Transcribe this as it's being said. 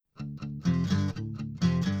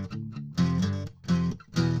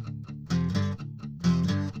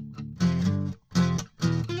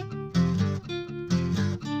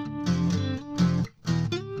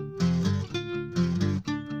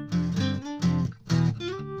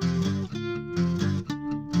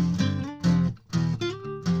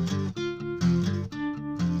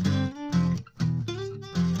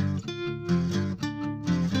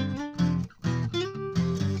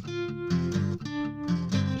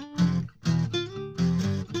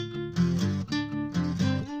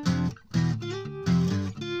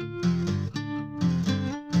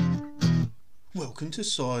Welcome to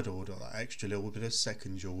Side Order, that extra little bit of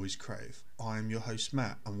seconds you always crave. I am your host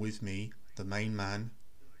Matt, and with me, the main man,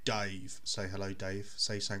 Dave. Say hello, Dave.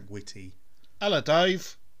 Say something witty. Hello,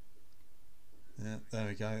 Dave. Yeah, there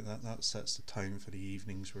we go. That sets the tone for the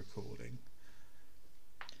evening's recording.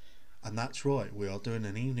 And that's right, we are doing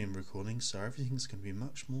an evening recording, so everything's going to be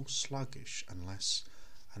much more sluggish and less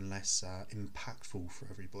impactful for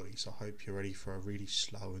everybody. So I hope you're ready for a really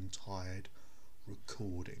slow and tired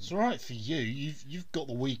recording. It's alright for you. You've got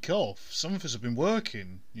the week off. Some of us have been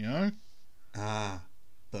working, you know.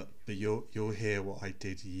 But you'll hear what I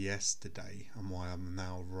did yesterday and why I'm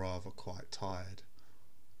now rather quite tired.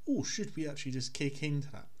 Or should we actually just kick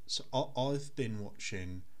into that? So I've been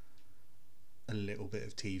watching a little bit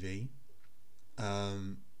of TV.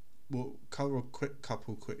 We'll cover a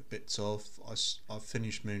couple quick bits off. I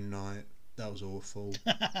finished Moon Knight. That was awful.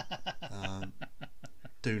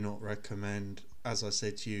 Do not recommend. As I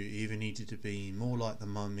said to you, it either needed to be more like The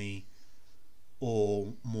Mummy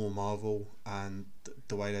or more Marvel, and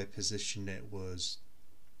the way they positioned it was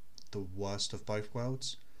the worst of both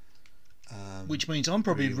worlds. Which means I'm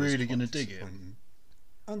probably really going to dig it.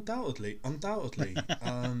 Undoubtedly.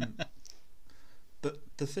 But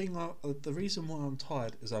the reason why I'm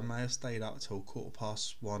tired is I may have stayed up till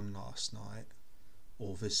 1:15 last night,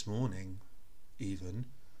 or this morning, even,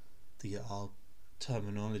 to get our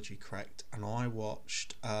terminology correct, and I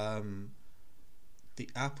watched the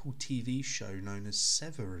Apple TV show known as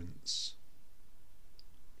Severance.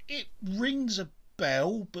 It rings a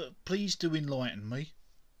bell, but please do enlighten me.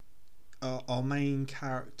 Our main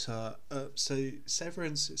character, so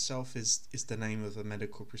Severance itself is the name of a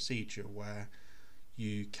medical procedure where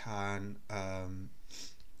you can, a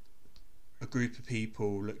group of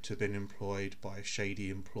people look to have been employed by a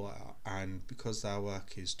shady employer, and because their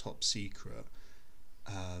work is top secret,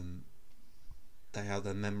 they have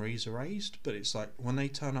their memories erased, but it's like when they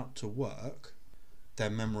turn up to work, their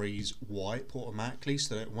memories wipe automatically,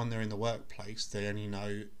 so that when they're in the workplace they only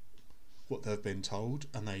know what they've been told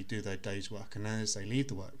and they do their day's work, and then as they leave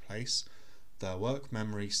the workplace, their work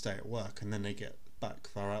memories stay at work, and then they get back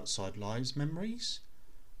their outside lives memories.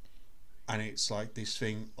 And it's like this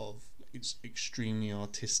thing of, it's extremely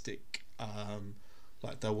artistic,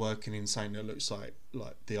 like they're working in something that looks like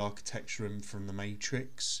the architecture room from The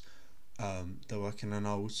Matrix. They're working on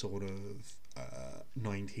old sort of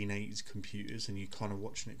 1980s computers, and you're kind of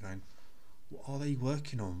watching it going, what are they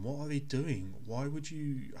working on? What are they doing? Why would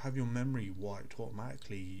you have your memory wiped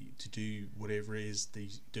automatically to do whatever it is they're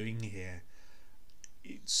doing here?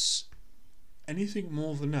 It's anything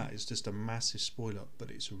more than that is just a massive spoiler, but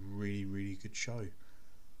it's a really, really good show.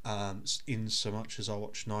 In so much as I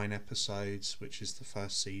watched 9 episodes, which is the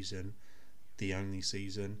first season, the only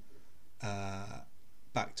season,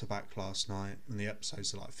 back to back last night, and the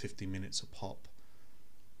episodes are like 50 minutes a pop.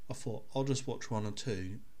 I thought I'll just watch 1 or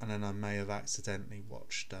 2, and then I may have accidentally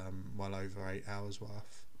watched well over 8 hours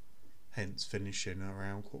worth, hence finishing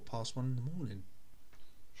around 1:15 in the morning.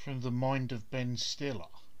 From the mind of Ben Stiller,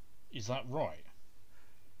 is that right?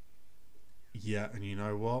 Yeah, and you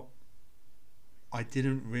know what? I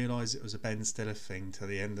didn't realise it was a Ben Stiller thing till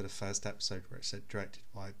the end of the first episode where it said directed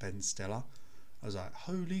by Ben Stiller. I was like,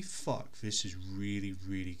 holy fuck, this is really,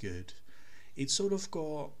 really good. It's sort of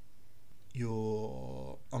got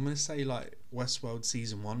your, I'm going to say like Westworld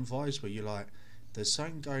Season 1 vibes, where you're like, there's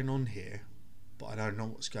something going on here, but I don't know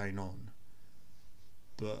what's going on.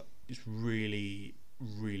 But it's really,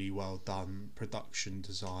 really well done. Production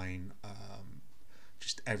design,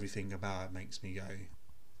 just everything about it makes me go,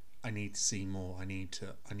 I need to see more. I need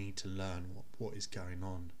to learn what is going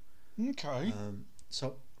on. Okay.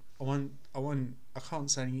 So I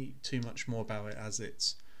can't say too much more about it, as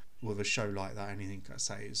it's, with a show like that, anything I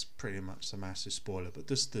say is pretty much a massive spoiler. But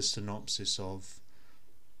just the synopsis of,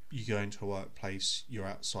 you go into a workplace, your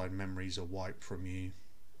outside memories are wiped from you.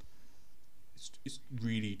 It's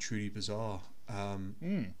really, truly bizarre.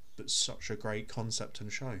 But such a great concept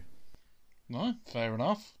and show. No, fair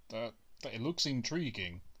enough. That it looks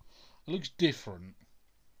intriguing. It looks different.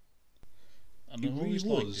 And It really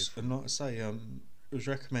was. And like I say, it was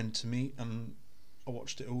recommended to me, and I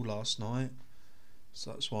watched it all last night. So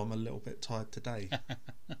that's why I'm a little bit tired today.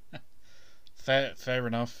 Fair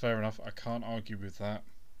enough. I can't argue with that.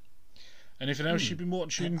 Anything else you've been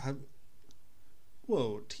watching?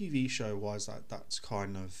 Well, TV show wise, that's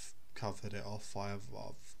kind of covered it off. I've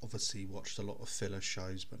obviously watched a lot of filler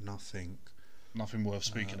shows, but nothing worth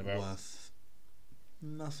speaking about.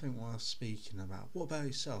 Nothing worth speaking about. What about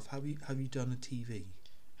yourself? Have you done a TV?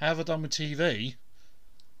 Have I done a TV?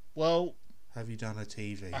 Well, have you done a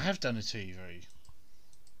TV? I have done a TV.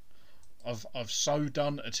 I've so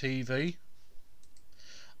done a TV.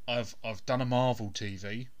 I've done a Marvel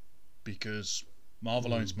TV because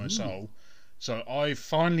Marvel owns my Ooh. soul. So I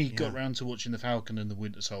finally got Yeah. round to watching The Falcon and the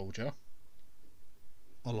Winter Soldier.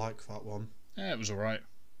 I like that one. Yeah, it was alright.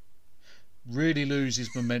 Really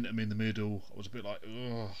loses momentum in the middle. I was a bit like,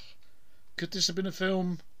 ugh. Could this have been a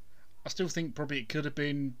film? I still think probably it could have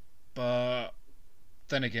been, but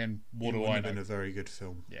then again, what It do wouldn't I have know? been a very good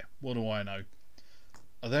film. Yeah, what do I know?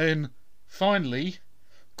 And then finally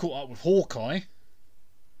caught up with Hawkeye,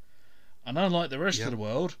 and unlike the rest Yep. of the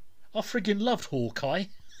world, I friggin' loved Hawkeye.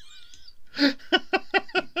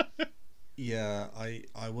 Yeah,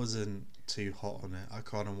 I wasn't too hot on it. I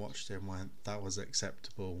kind of watched it and went, that was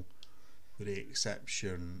acceptable, with the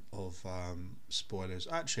exception of spoilers.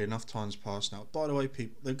 Actually, enough time's passed now. By the way,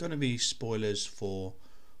 people, there are going to be spoilers for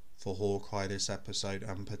Hawkeye this episode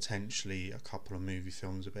and potentially a couple of movie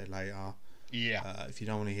films a bit later. Yeah. If you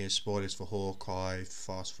don't want to hear spoilers for Hawkeye,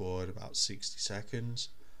 fast forward about 60 seconds.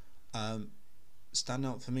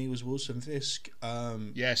 Standout for me was Wilson Fisk.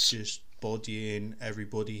 Yes. Just bodying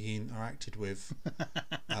everybody he interacted with.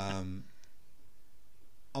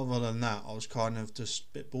 Other than that, I was kind of just a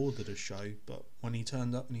bit bored of the show. But when he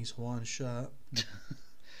turned up in his Hawaiian shirt,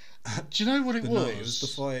 Do you know what it but was? no, it was the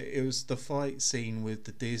fight. It was the fight scene with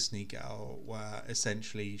the Disney girl, where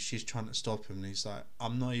essentially she's trying to stop him, and he's like,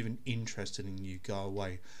 "I'm not even interested in you. Go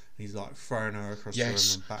away." And he's like throwing her across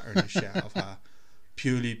Yes. the room and battering the shit out of her,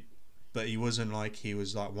 purely. But he wasn't like he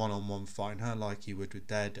was like one-on-one fighting her like he would with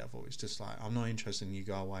Daredevil. It's just like, I'm not interested in you.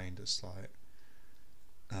 Go away, and just like,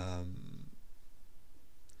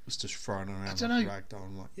 was just throwing her around dunno. like a rag doll.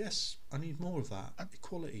 I'm like, yes, I need more of that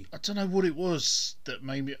equality. I don't know what it was that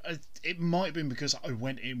made me. It might have been because I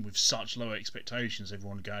went in with such low expectations.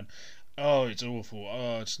 Everyone going, "Oh, it's awful.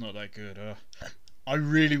 Oh, it's not that good." I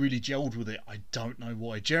really, really gelled with it. I don't know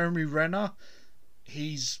why. Jeremy Renner,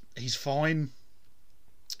 he's fine.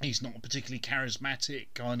 He's not a particularly charismatic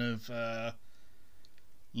kind of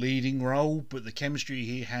leading role, but the chemistry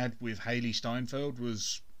he had with Haley Steinfeld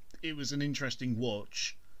was an interesting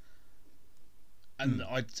watch. And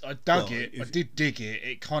I dug Well, it. I if- did dig it.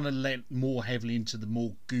 It kind of lent more heavily into the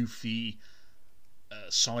more goofy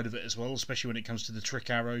side of it as well, especially when it comes to the trick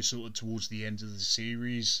arrows sort of towards the end of the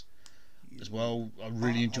series as well. I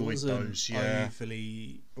really enjoyed wasn't those. Yeah,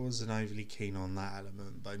 I wasn't overly keen on that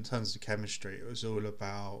element, but in terms of chemistry, it was all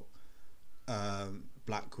about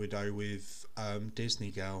Black Widow with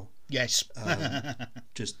Disney Girl. yes,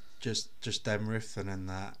 Just them riffing and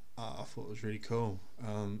that. I thought it was really cool.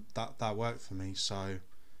 That worked for me. So,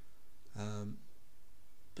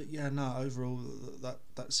 but yeah, no. Overall,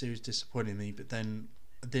 that series disappointed me. But then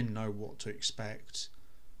I didn't know what to expect,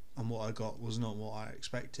 and what I got was not what I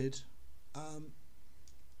expected. But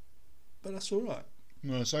that's all right.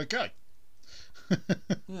 well, it's okay.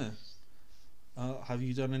 Yeah. Have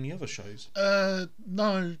you done any other shows?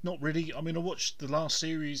 No, not really. I mean, I watched the last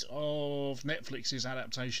series of Netflix's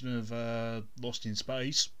adaptation of Lost in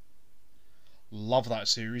Space. Love that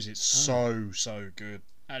series. It's so good.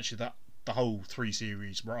 Actually, the whole 3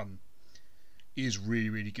 series run is really,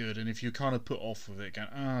 really good. And if you're kind of put off with it, going,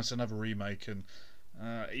 it's another remake, and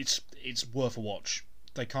it's worth a watch.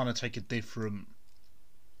 They kind of take a different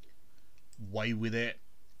way with it.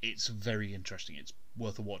 It's very interesting. It's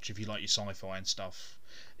worth a watch if you like your sci-fi and stuff.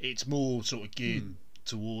 It's more sort of geared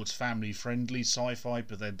towards family-friendly sci-fi,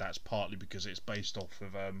 but then that's partly because it's based off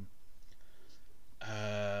of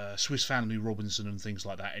Swiss Family Robinson and things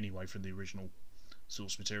like that anyway, from the original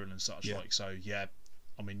source material and such. Yeah. Like, so yeah,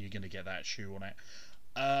 I mean, you're going to get that shoe on it.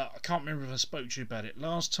 I can't remember if I spoke to you about it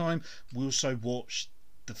last time. We also watched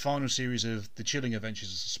the final series of The Chilling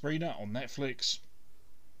Adventures of Sabrina on Netflix.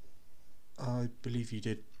 I believe you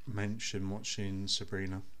did mention watching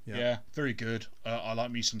Sabrina. Yeah, very good. I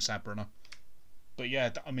like me some Sabrina. But yeah,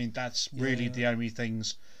 I mean, that's really Yeah. the only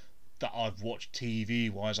things that I've watched TV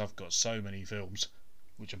wise. I've got so many films,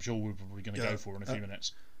 which I'm sure we're probably going to Yeah, go for in a few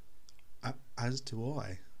minutes. As do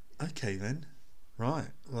I. Okay then. Right.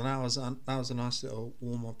 Well, that was a nice little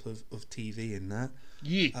warm up of TV in that.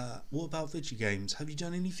 Yeah. What about video games? Have you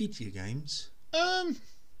done any video games? I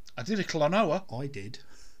did a Klonoa. I did.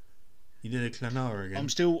 You did a Klonoa again.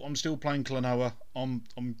 I'm still playing Klonoa. I'm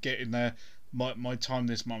getting there. My time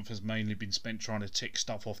this month has mainly been spent trying to tick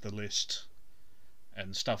stuff off the list,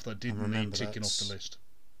 and stuff that didn't need remember ticking off that's- the list.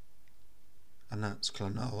 And that's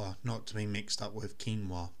Klonoa, not to be mixed up with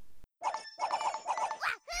quinoa.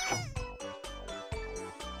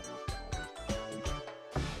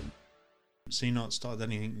 So you're not started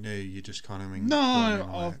anything new, you're just kind of No,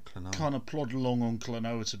 I've Klonoa. kind of plodded along on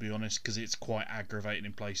Klonoa, to be honest, because it's quite aggravating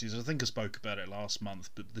in places. I think I spoke about it last month,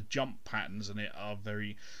 but the jump patterns in it are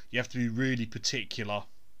very... You have to be really particular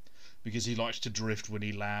because he likes to drift when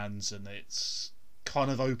he lands, and it's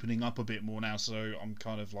kind of opening up a bit more now. So I'm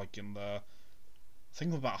kind of like I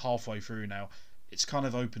think I'm about halfway through now. It's kind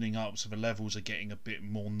of opening up, so the levels are getting a bit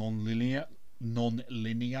more non-linear.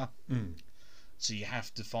 So you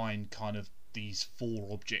have to find kind of these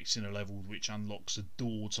 4 objects in a level, which unlocks a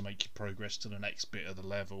door to make you progress to the next bit of the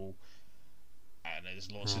level. And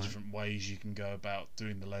there's lots of different ways you can go about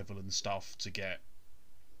doing the level and stuff to get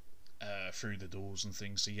through the doors and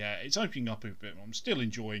things. So yeah, it's opening up a bit. I'm still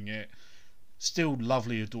enjoying it. Still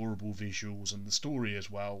lovely, adorable visuals, and the story as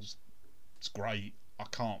well. It's great. I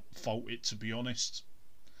can't fault it, to be honest.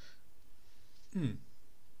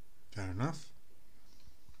 Fair enough.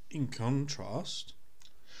 In contrast,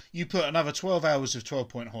 you put another 12 hours of 12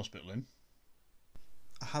 Point Hospital in.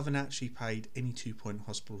 I haven't actually paid any 2 Point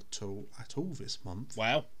Hospital at all this month.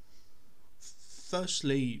 Wow.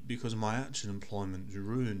 Firstly, because my actual employment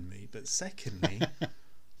ruined me, but secondly,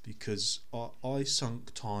 because I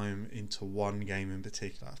sunk time into one game in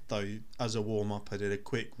particular. Though, as a warm-up, I did a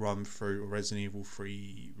quick run through Resident Evil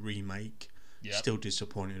 3 Remake. Yep. Still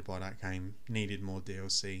disappointed by that game. Needed more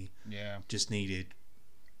DLC. Yeah. Just needed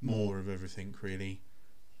more of everything, really.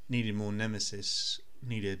 Needed more Nemesis.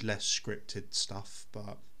 Needed less scripted stuff,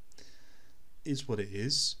 but is what it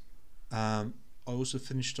is. I also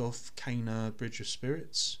finished off Kena Bridge of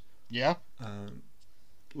Spirits. Yeah.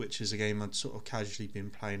 Which is a game I'd sort of casually been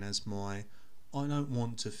playing as my I don't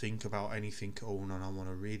want to think about anything at all, and I want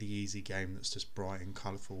a really easy game that's just bright and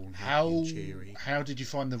colourful and happy and cheery. How did you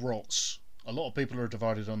find the rots? A lot of people are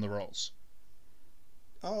divided on the rots.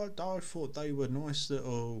 I thought they were nice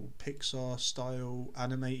little Pixar style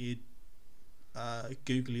animated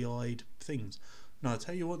googly-eyed things. No, I'll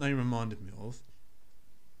tell you what they reminded me of.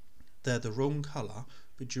 They're the wrong colour,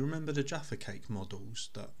 but do you remember the Jaffa Cake models,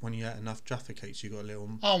 that when you ate enough Jaffa Cakes you got a little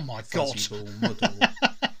fuzzy ball model?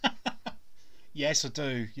 Yes, I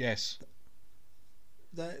do, yes.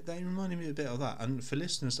 They reminded me a bit of that. And for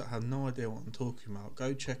listeners that have no idea what I'm talking about,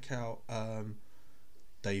 go check out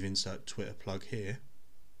Dave insert Twitter plug here.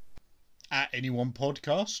 At Anyone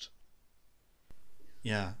Podcast.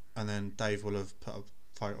 Yeah, and then Dave will have put a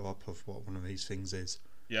photo up of what one of these things is.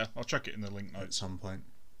 Yeah, I'll chuck it in the link notes. At some point.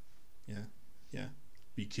 Yeah.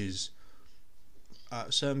 Because at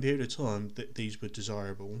a certain period of time, these were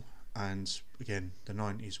desirable. And again, the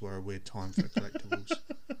 90s were a weird time for collectibles.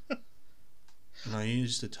 And I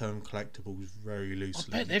use the term collectibles very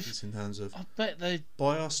loosely. It's in terms of, I bet they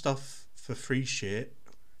buy our stuff for free shit,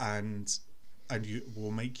 and you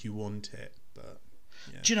will make you want it. But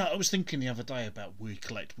yeah. Do you know, I was thinking the other day about weird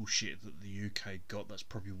collectible shit that the UK got that's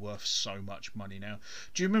probably worth so much money now.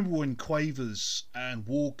 Do you remember when Quavers and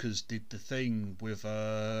Walkers did the thing with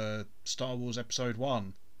Star Wars Episode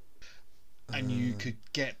 1? And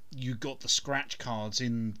you got the scratch cards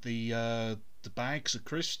in the bags of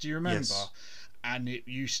crisps, do you remember? Yes. And it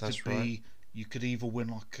used to be, right. You could either win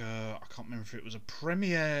like I can't remember if it was a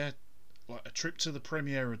premiere, like a trip to the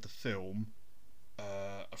premiere of the film,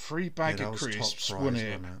 a free bag of crisps, wasn't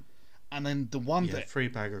it? And then the one that free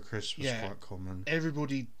bag of crisps was quite common.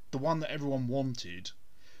 The one that everyone wanted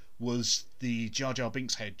was the Jar Jar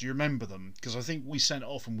Binks head. Do you remember them? Because I think we sent it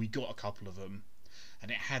off and we got a couple of them, and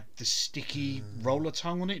it had the sticky roller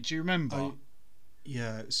tongue on it. Do you remember?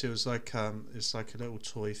 Yeah, so it was like it's like a little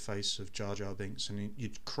toy face of Jar Jar Binks, and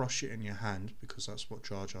you'd crush it in your hand because that's what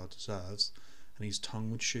Jar Jar deserves, and his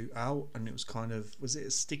tongue would shoot out, and it was kind of, was it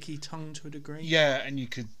a sticky tongue to a degree? Yeah, and you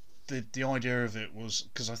could, the idea of it was,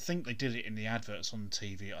 because I think they did it in the adverts on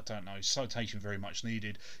TV, I don't know, citation very much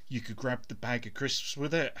needed, you could grab the bag of crisps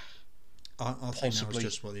with it. I think that was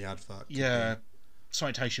just what the advert could be.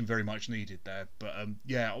 Citation very much needed there, but I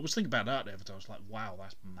was thinking about that the other day. I was like, wow,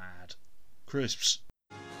 that's mad. Crisps.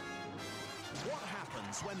 What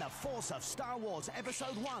happens when the force of Star Wars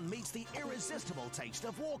Episode 1 meets the irresistible taste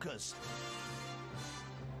of Walkers?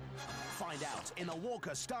 Find out in the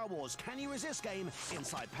Walker Star Wars Can You Resist game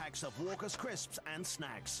inside packs of Walker's crisps and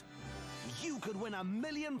snacks. You could win £1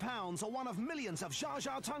 million or one of millions of Jar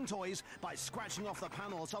Jar tongue toys by scratching off the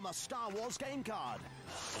panels on the Star Wars game card.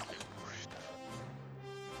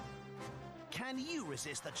 Can you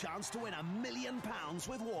resist the chance to win £1 million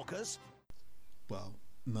with Walkers? Well,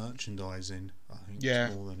 merchandising, I think,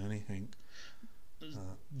 more than anything.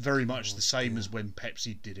 Very much the same as when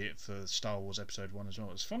Pepsi did it for Star Wars Episode 1 as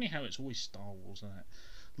well. It's funny how it's always Star Wars, isn't it?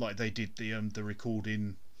 Like they did the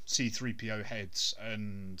recording C-3PO heads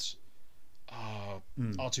and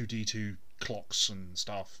R2-D2 clocks and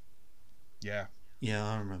stuff. Yeah. Yeah,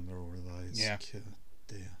 I remember all of those. Yeah.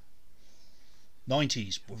 Dear.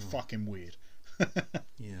 90s were fucking weird.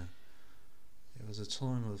 Yeah. It was a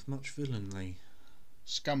time of much villainy.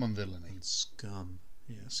 Scum and Villainy. and Scum.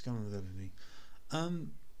 Yeah, Scum and Villainy.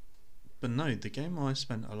 But no, the game I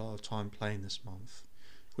spent a lot of time playing this month,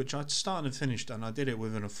 which I'd started and finished, and I did it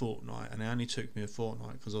within a fortnight, and it only took me a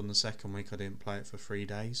fortnight because on the second week I didn't play it for 3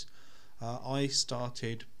 days. I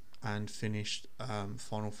started and finished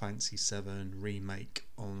Final Fantasy VII Remake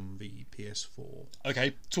on the PS4.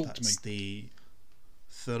 Okay, talk to me. That's the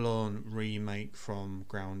full-on remake from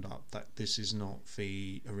ground up. That this is not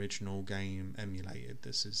the original game emulated.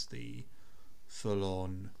 This is the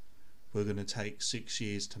full-on. We're going to take 6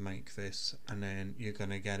 years to make this, and then you're going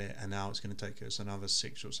to get it, and now it's going to take us another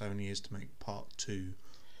 6 or 7 years to make part 2,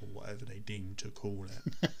 or whatever they deem to call it.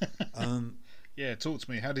 Yeah, talk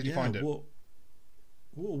to me. How did you find it? What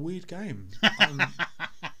a weird game.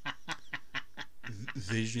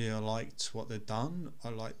 Visually, I liked what they'd done. I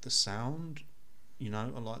liked the sound. I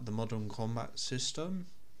like the modern combat system.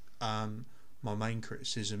 My main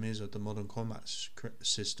criticism is of the modern combat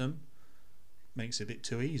system makes it a bit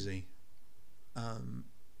too easy.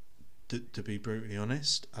 To be brutally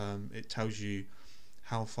honest, it tells you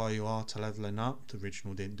how far you are to leveling up. The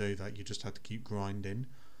original didn't do that. You just had to keep grinding.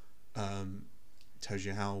 Tells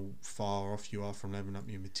you how far off you are from leveling up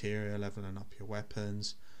your material, leveling up your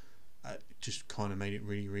weapons. Just kind of made it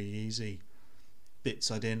really, really easy.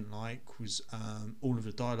 Bits I didn't like was all of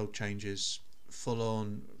the dialogue changes full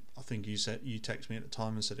on. I think you texted me at the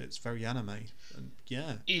time and said it's very anime, and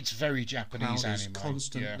yeah, it's very Japanese Cloud is anime.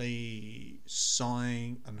 constantly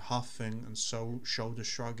sighing and huffing and shoulder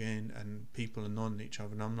shrugging, and people are nodding at each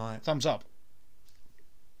other, and I'm like, Thumbs up.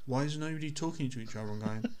 why is nobody talking to each other and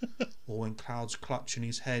going? Or when Cloud's clutching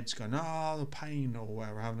his head, going, the pain, or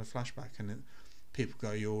whatever, having a flashback, and people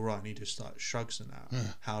go, you're alright, and he just like shrugs and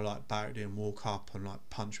that. How like Barrett didn't walk up and like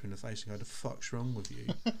punch him in the face and go, the fuck's wrong with you?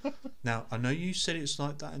 Now I know you said it's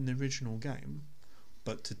like that in the original game,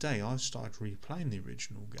 but today I started replaying the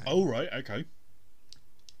original game. Oh right, okay.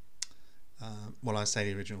 Well, I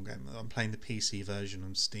say the original game, I'm playing the PC version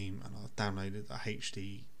on Steam, and I've downloaded the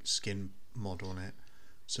HD skin mod on it,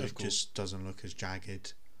 so it just doesn't look as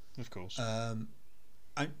jagged. Of course. And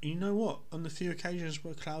you know what? On the few occasions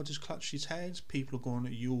where Cloud has clutched his head, people are going, "Are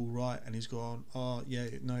you all right?" And he's gone, "Oh yeah,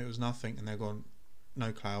 no, it was nothing." And they're going,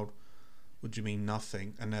 "No, Cloud, what do you mean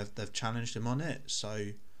nothing?" And they've challenged him on it. So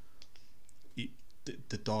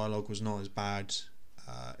the dialogue was not as bad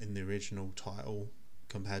in the original title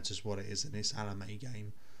compared to what it is in this anime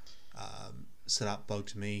game. So that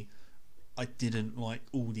bugged me. I didn't like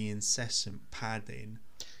all the incessant padding.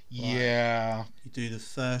 Yeah. You do the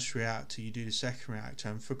first reactor, you do the second reactor,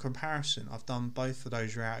 and for comparison, I've done both of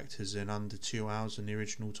those reactors in under 2 hours in the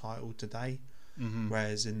original title today.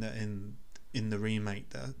 Whereas in the remake,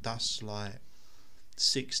 that's like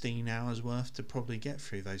 16 hours worth to probably get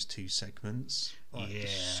through those 2 segments.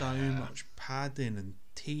 There's so much padding and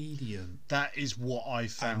tedium. That is what I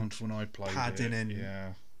found when I played it.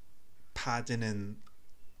 Padding in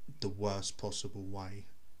the worst possible way.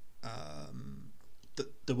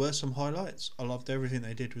 There were some highlights. I loved everything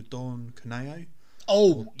they did with Don Corneo.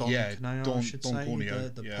 Oh, Don yeah, Corneo, Don I should say.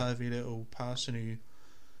 Corneo, The pervy little person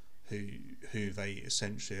who they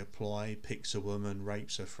essentially apply, picks a woman,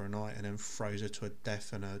 rapes her for a night, and then throws her to a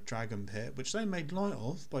death in a dragon pit, which they made light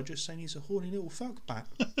of by just saying he's a horny little fuck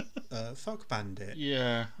bandit.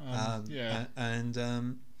 Yeah. And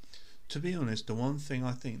to be honest, the one thing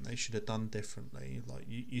I think they should have done differently, like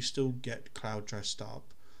you still get Cloud dressed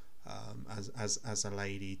up as a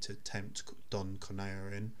lady to tempt Don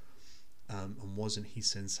Corneo in, and wasn't he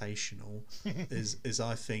sensational? is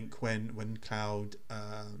I think when Cloud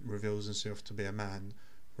reveals himself to be a man,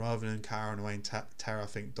 rather than carrying away in terror, I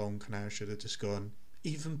think Don Corneo should have just gone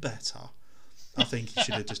even better. I think he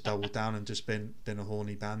should have just doubled down and just been a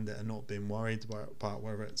horny bandit and not been worried about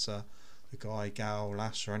whether it's a guy, gal,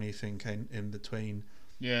 lass, or anything in between.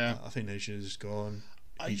 Yeah. I think they should have just gone.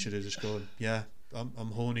 He should have just gone. Yeah,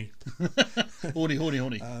 I'm horny.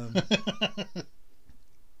 horny.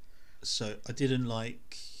 So I didn't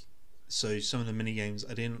like. So some of the mini games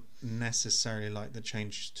I didn't necessarily like the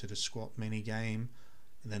changes to the squat mini game,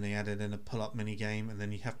 and then they added in a pull-up mini game, and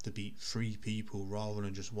then you have to beat 3 people rather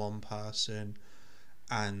than just 1 person.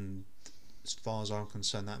 And as far as I'm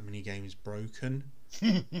concerned, that mini game is broken.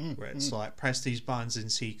 Where it's like, press these buttons in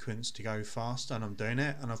sequence to go faster, and I'm doing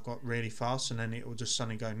it, and I've got really fast, and then it will just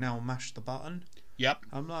suddenly go, now mash the button. Yep.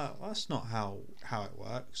 I'm like, well, that's not how it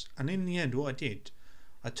works. And in the end, what I did,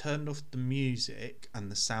 I turned off the music and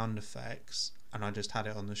the sound effects, and I just had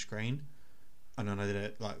it on the screen, and then I did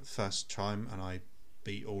it like first time, and I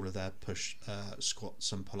beat all of their push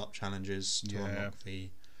squats and pull-up challenges to unlock the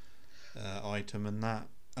item and that.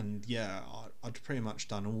 And yeah, I'd pretty much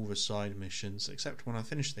done all the side missions, except when I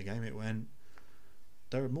finished the game, it went,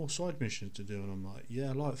 there are more side missions to do, and I'm like,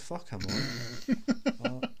 yeah, like fuck am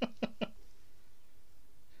I?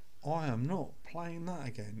 I am not playing that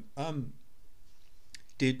again.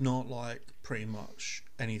 Did not like pretty much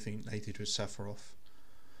anything they did with Sephiroth.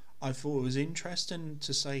 I thought it was interesting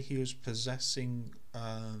to say he was possessing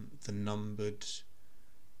the numbered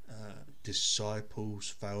disciples,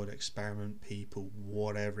 failed experiment people,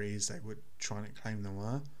 whatever it is they were trying to claim they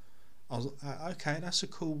were. I was like, okay, that's a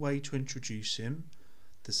cool way to introduce him,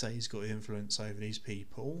 to say he's got influence over these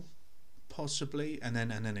people, possibly, and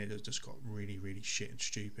then it just got really, really shit and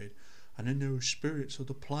stupid. And then there were spirits of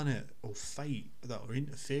the planet or fate that were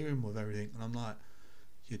interfering with everything, and I'm like,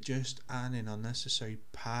 you're just adding unnecessary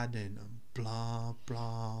padding and blah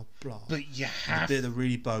blah blah. But you have... The bit that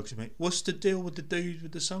really bugs me, what's the deal with the dude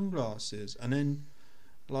with the sunglasses? And then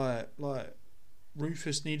like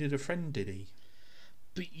Rufus needed a friend, did he?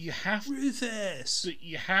 But you have... Rufus! But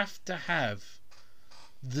you have to have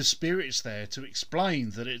the spirits there to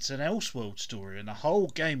explain that it's an Elseworld story, and the whole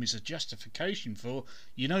game is a justification for,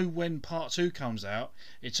 you know, when part 2 comes out,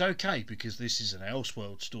 it's okay because this is an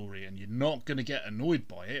Elseworld story and you're not going to get annoyed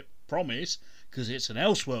by it, promise, because it's an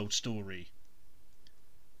Elseworld story.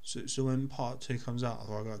 So when part 2 comes out,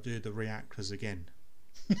 have I got to do the reactors again?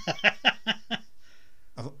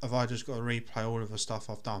 have I just got to replay all of the stuff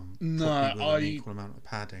I've done? No, with an equal amount of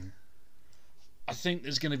padding. I think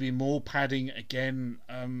there's going to be more padding again.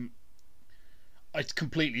 I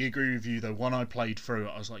completely agree with you though. When I played through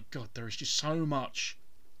it, I was like, God, there is just so much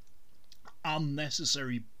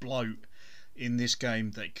unnecessary bloat in this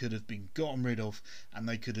game that could have been gotten rid of, and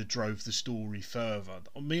they could have drove the story further.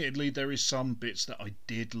 Admittedly, there is some bits that I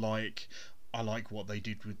did like. I like what they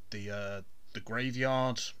did with the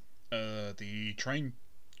graveyard, the train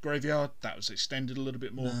graveyard. That was extended a little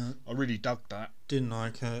bit more. No, I really dug that. didn't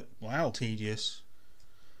like it. Wow, Tedious.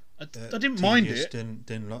 I didn't mind Tedious, it.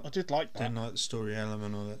 Didn't I did like that. Didn't like the story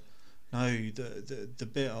element of it. No, the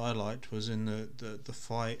bit I liked was in the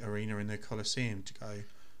fight arena in the Colosseum, to go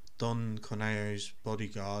Don Corneo's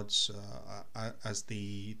bodyguards as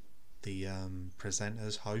the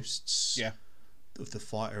presenters, hosts, Yeah. of the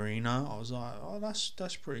fight arena. I was like, oh,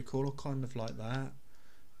 that's pretty cool. I kind of like that.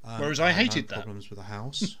 Whereas I had hated no that. problems with the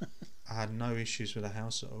house. I had no issues with the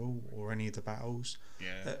house at all, or any of the battles.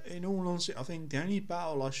 Yeah. In all honesty, I think the only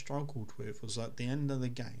battle I struggled with was at the end of the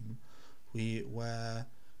game, where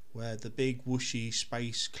the big whooshy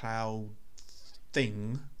space cloud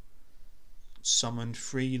thing summoned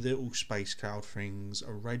 3 little space cloud things,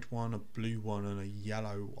 a red one, a blue one, and a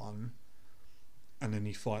yellow one, and then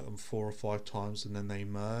you fight them 4 or 5 times, and then they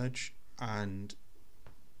merge. And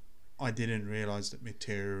I didn't realise that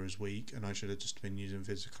materia was weak, and I should have just been using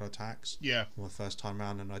physical attacks. Yeah. My first time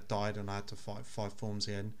round, and I died, and I had to fight 5 forms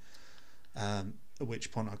again. At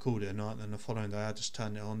which point I called it a night. Then the following day, I just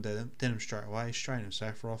turned it on, did him straight away, straight into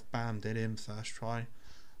Sephiroth, bam, did him first try.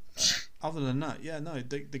 Other than that, yeah, no,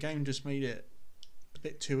 the game just made it a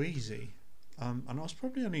bit too easy. And I was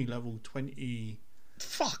probably only level 20.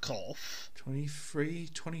 Fuck off. 23,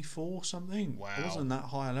 24 something. Wow. I wasn't that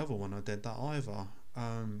high a level when I did that either.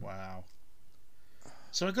 Wow.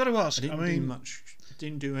 So I got to ask. I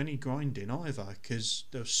didn't do any grinding either, because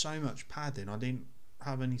there was so much padding. I didn't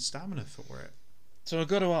have any stamina for it. So I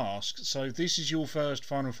got to ask. So this is your first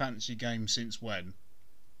Final Fantasy game since when?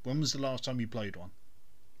 When was the last time you played one?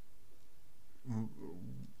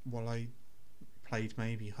 Well, I played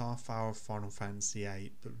maybe half hour of Final Fantasy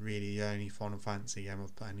VIII, but really the only Final Fantasy game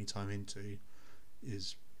I've put any time into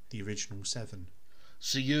is the original 7.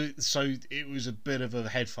 So it was a bit of a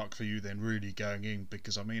head fuck for you then, really going in,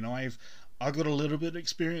 because I mean I got a little bit of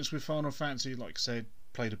experience with Final Fantasy. Like I said,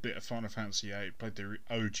 played a bit of Final Fantasy VIII, played the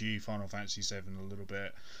OG Final Fantasy 7 a little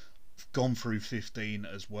bit. I've gone through 15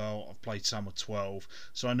 as well. I've played some of 12,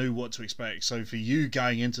 so I knew what to expect. So for you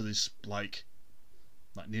going into this like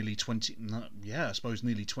nearly 20, yeah, I suppose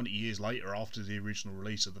nearly 20 years later after the original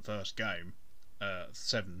release of the first game,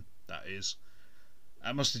 7 that is,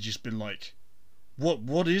 that must have just been like,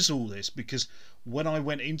 what is all this? Because when I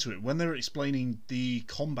went into it, when they were explaining the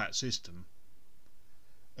combat system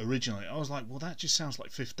originally, I was like, well, that just sounds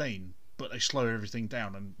like 15, but they slow everything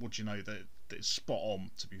down, and what do you know, that it's spot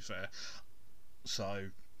on, to be fair. So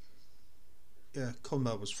yeah,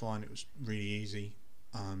 combat was fine. It was really easy.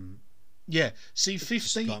 Yeah, see,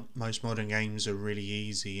 15... Like most modern games are really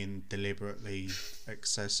easy and deliberately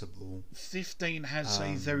accessible. 15 has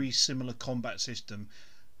a very similar combat system,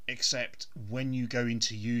 except when you go in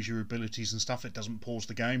to use your abilities and stuff, it doesn't pause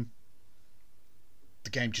the game.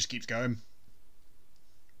 The game just keeps going.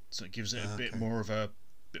 So it gives it a bit more of a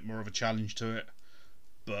bit more of a challenge to it.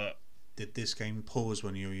 But Did this game pause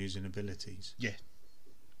when you were using abilities? yeah,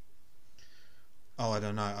 Oh, I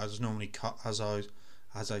don't know. I just normally cut as I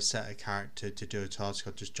set a character to do a task.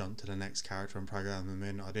 I just jump to the next character and program them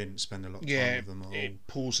in. I didn't spend a lot of time with them at all. it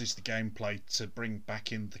pauses the gameplay to bring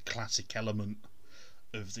back in the classic element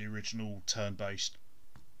of the original turn-based.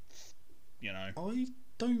 You know. I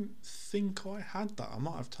don't think I had that. I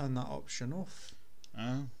might have turned that option off.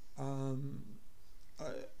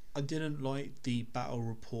 I didn't like the battle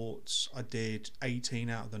reports. I did 18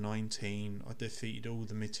 out of the 19. I defeated all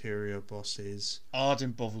the materia bosses. I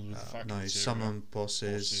didn't bother with the fucking No, material. summon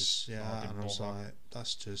bosses. I Yeah, didn't and I was bother. like,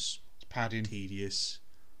 that's just It's padding. tedious.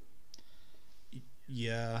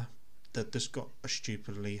 Yeah, that just got a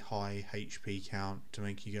stupidly high HP count to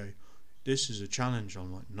make you go, this is a challenge.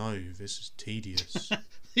 I'm like, no, this is tedious.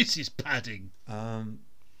 This is padding.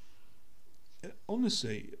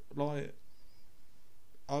 Honestly, like,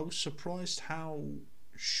 I was surprised how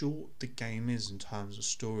short the game is in terms of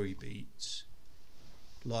story beats.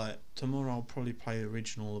 Like, tomorrow I'll probably play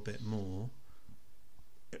original a bit more.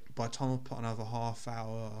 By the time I put another half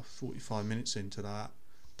hour, 45 minutes into that,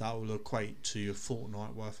 that will equate to a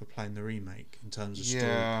fortnight worth of playing the remake in terms of story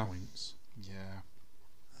Yeah. points. Yeah.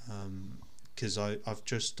 Because I've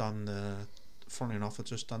just done the, funny enough, I've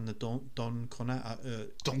just done the Don Cornetto.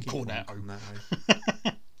 Don I keep calling Cornetto.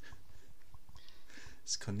 Cornetto.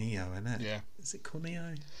 It's Corneo, isn't it? Yeah. Is it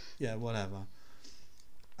Corneo? Yeah, whatever.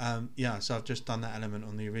 Yeah, so I've just done that element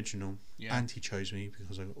on the original. Yeah. And he chose me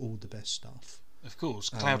because I got all the best stuff. Of course,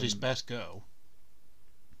 Cloudy's best girl.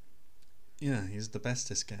 Yeah, he's the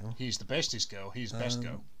bestest girl. He's the bestest girl. He's best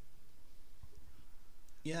girl.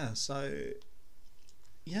 Yeah, so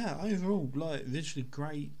yeah, overall, like, visually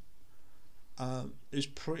great. It's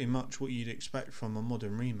pretty much what you'd expect from a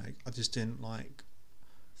modern remake. I just didn't like,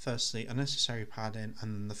 firstly, unnecessary padding,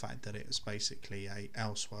 and the fact that it was basically a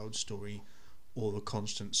Elseworld story, or the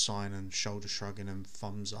constant sign and shoulder shrugging and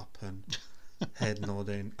thumbs up and head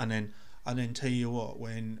nodding, and then tell you what,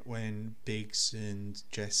 when Biggs and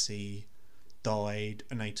Jesse died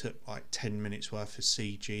and they took like 10 minutes worth of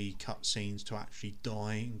CG cutscenes to actually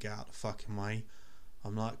die and get out the fucking way,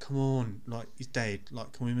 I'm like, come on, like, he's dead,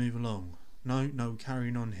 like, can we move along? No,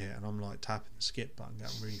 carrying on here. And I'm like tapping the skip button,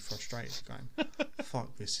 getting really frustrated, going,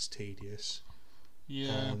 fuck, this is tedious.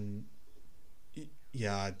 Yeah.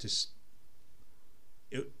 Yeah, I just,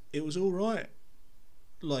 it was alright,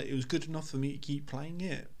 like, it was good enough for me to keep playing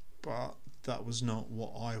it, but that was not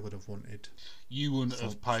what I would have wanted. You wouldn't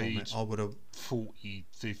have from paid it. I would have.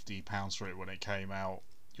 £40-50 for it when it came out.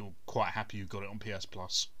 You're quite happy you got it on PS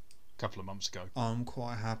Plus a couple of months ago. I'm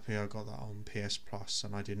quite happy I got that on PS Plus,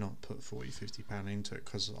 and I did not put £40-50 into it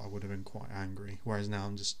because I would have been quite angry. Whereas now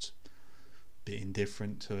I'm just a bit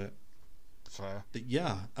indifferent to it. Fair. But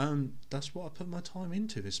yeah, that's what I put my time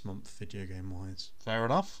into this month, video game wise. Fair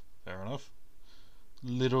enough.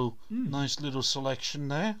 Nice little selection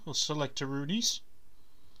there, or selectaroonies.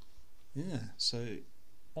 Yeah, so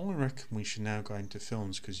I reckon we should now go into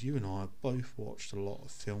films, because you and I have both watched a lot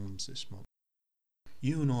of films this month.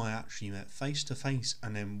 You and I actually met face to face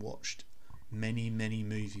and then watched many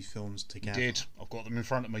movie films together. Did. I've got them in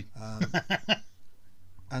front of me.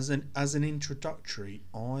 As an introductory,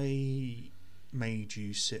 I made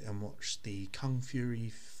you sit and watch the Kung Fury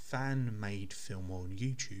fan-made film on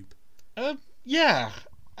YouTube. Yeah.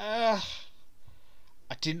 I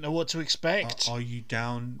didn't know what to expect. Are you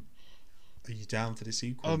down? Are you down for the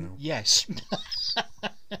sequel now? Yes.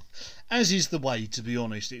 As is the way, to be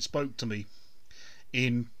honest. It spoke to me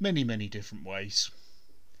in many different ways.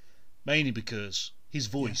 Mainly because his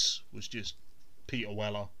voice was just Peter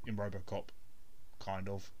Weller in RoboCop, kind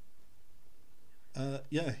of.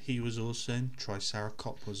 Yeah, he was awesome.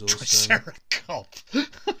 Triceracop was awesome. Triceracop.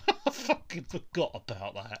 I fucking forgot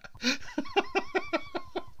about that.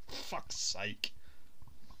 Fuck's sake.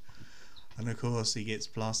 And of course, he gets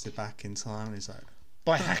blasted back in time. And he's like,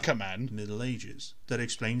 By Hackerman. Middle Ages. That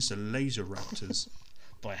explains the laser raptors.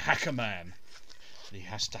 By Hackerman. He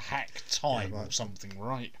has to hack time or something,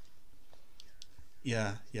 right?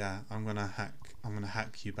 Yeah. I'm gonna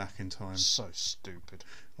hack you back in time. So stupid.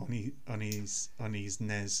 On his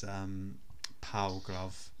NES PAL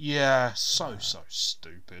glove. Yeah, so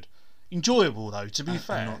stupid. Enjoyable though, to be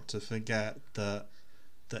fair. And not to forget that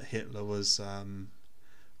Hitler was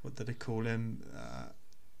what did they call him?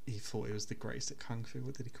 He thought he was the greatest at Kung Fu.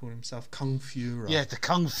 What did he call himself? Kung Führer. Yeah, the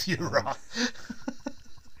Kung Führer.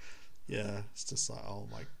 Yeah, it's just like, oh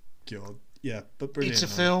my god. Yeah, but brilliant.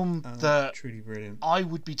 It's a film that truly brilliant. I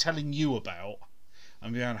would be telling you about.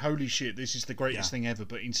 I'm going, holy shit, this is the greatest thing ever.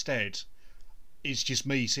 But instead, it's just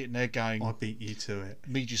me sitting there going, I beat you to it.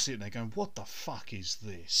 me just sitting there going, what the fuck is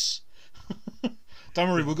this? Don't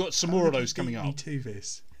worry, we've got some How more of would you those coming beat me up. to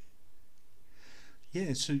this.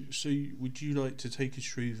 Yeah, so would you like to take us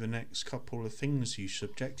through the next couple of things you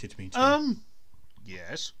subjected me to?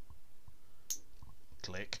 Yes.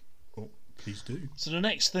 Click. Oh, please do. So the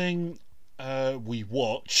next thing we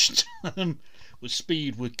watched was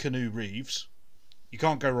Speed with Keanu Reeves. You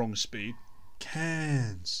can't go wrong with Speed.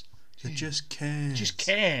 Cans. They're just cans. Just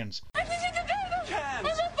cans. I think it's a big Cans.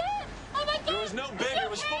 It's a big. Oh my god. There was no big, It's it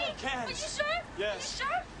was full of cans. Are you sure? Yes. You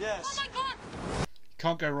sure? Yes. Oh my god.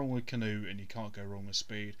 Can't go wrong with Canoe, and you can't go wrong with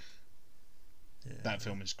Speed. Yeah. That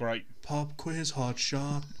film is great. Pop quiz, hard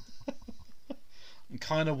shot. I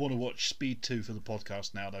kind of want to watch Speed 2 for the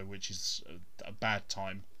podcast now, though, which is a bad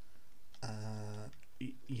time.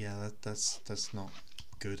 Yeah, that's not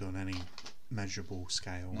good on any measurable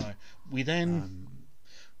scale. No, we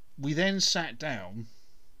then sat down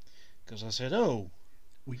because I said,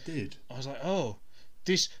 We did. I was like,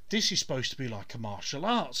 this is supposed to be like a martial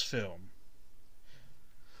arts film.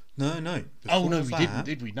 No. No, Before we that- didn't,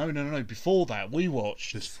 did we? No. Before that, we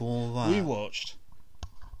watched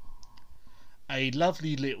a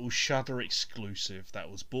lovely little Shudder exclusive that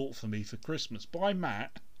was bought for me for Christmas by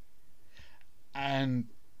Matt, and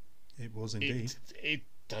It was indeed. it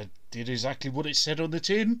did exactly what it said on the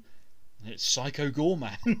tin. It's Psycho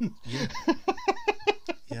Goreman.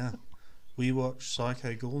 Yeah. We watched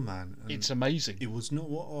Psycho Goreman. And It's amazing. it was not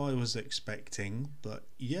what I was expecting, but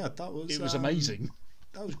yeah, that was. It was amazing.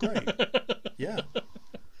 That was great. Yeah.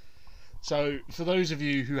 So, for those of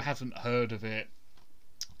you who haven't heard of it,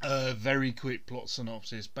 very quick plot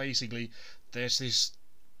synopsis. Basically, there's this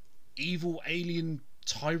evil alien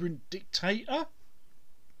tyrant dictator,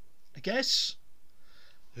 I guess,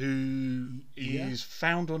 who Yeah. is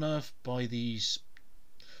found on Earth by this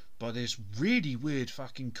really weird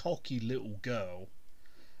fucking cocky little girl,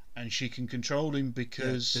 and she can control him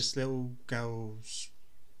because This little girl's,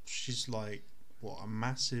 she's like, what, a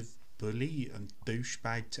massive bully and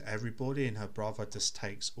douchebag to everybody, and her brother just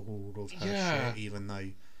takes all of her Yeah. shit, even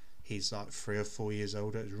though he's like 3 or 4 years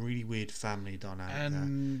older. It's a really weird family dynamic there.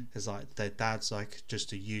 and It's like their dad's like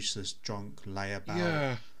just a useless drunk layabout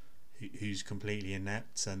yeah, who's completely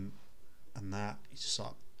inept, and that it's just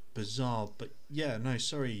like bizarre. But yeah, no,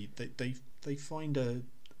 sorry, they find a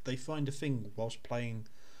thing whilst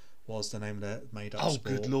the name of the made up oh sport.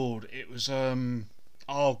 good lord, it was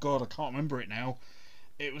oh god, I can't remember it now.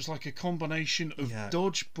 It was like a combination of Yeah.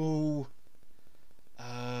 dodgeball,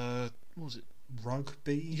 what was it?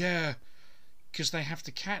 Rugby. Yeah, because they have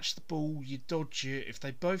to catch the ball, you dodge it. If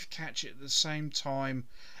they both catch it at the same time,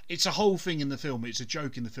 it's a whole thing in the film. It's a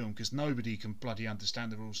joke in the film because nobody can bloody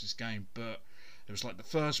understand the rules of this game. But it was like the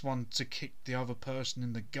first one to kick the other person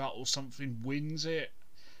in the gut or something wins it,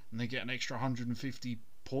 and they get an extra 150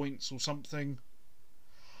 points or something.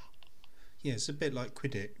 Yeah, it's a bit like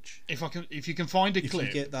Quidditch. If you can find a If clip,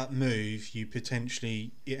 you get that move, you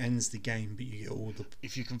potentially it ends the game, but you get all the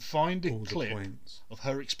if you can find a all the clip points. of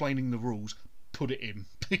her explaining the rules, put it in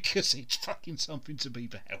because it's fucking something to be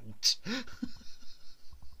beheld.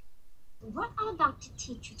 What I'm about to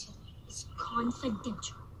teach you today is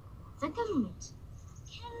confidential. The government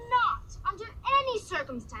cannot, under any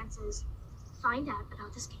circumstances, find out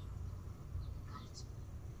about this game. Got it?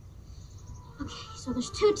 Okay, so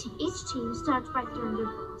there's 2 teams. Each team starts by throwing their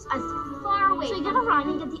balls as far away. So you gotta run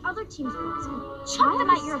and get the other team's balls and chuck them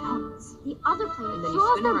at your opponents. The other player And then you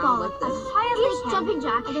throws spin their around ball like as this. high as they can. Jumping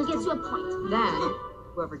jack and gets you a point. Then,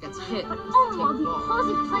 whoever gets hit But is only while taking the ball.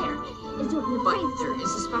 opposing player is doing the But brain there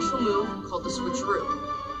is a special move called the switcheroo,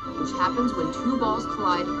 which happens when 2 balls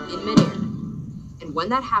collide in midair. And when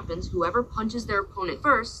that happens, whoever punches their opponent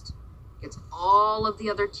first gets all of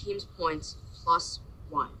the other team's points plus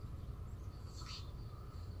 1.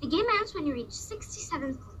 The game ends when you reach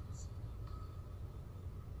 67 points.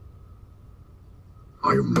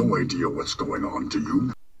 I have no idea what's going on, do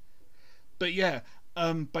you? But yeah,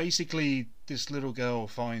 basically this little girl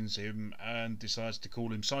finds him and decides to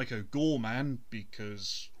call him Psycho Goreman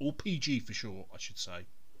because, or PG for short, I should say.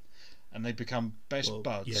 And they become best Well,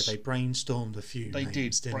 buds. yeah, they brainstormed a few. They names,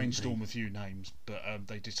 did didn't brainstorm they? a few names, but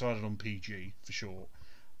they decided on PG for short.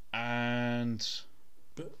 And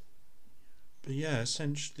But yeah,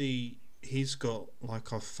 essentially, he's got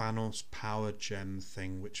like a Thanos power gem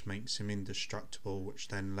thing, which makes him indestructible, which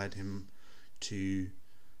then led him to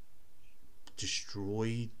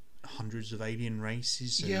destroy hundreds of alien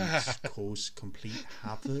races and Yeah. cause complete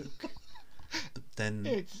havoc. But then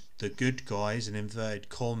It's- the good guys, in inverted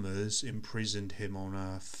commas, imprisoned him on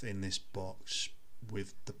Earth in this box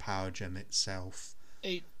with the power gem itself.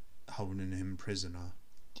 it holding him prisoner.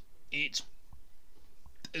 It's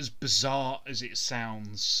as bizarre as it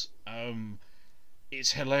sounds.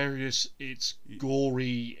 It's hilarious. It's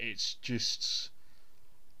gory. It's just.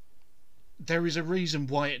 There is a reason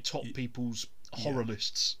why it topped people's horror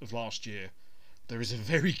lists of last year. There is a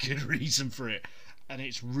very good reason for it, and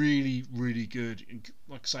it's really, really good. And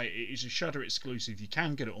like I say, it is a Shudder exclusive. You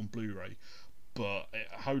can get it on Blu-ray, but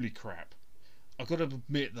holy crap! I've got to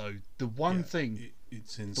admit though, the one thing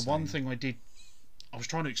I was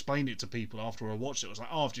trying to explain it to people after I watched it. I was like,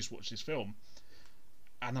 "Oh, I've just watched this film,"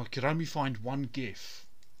 and I could only find one GIF.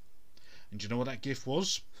 And do you know what that GIF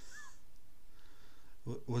was?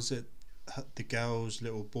 Was it the girl's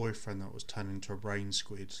little boyfriend that was turned into a brain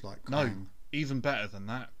squid? Like no, Krang? Even better than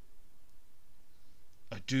that.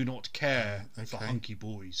 I do not care for hunky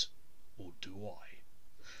boys, or do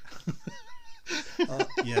I?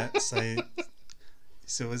 Yeah.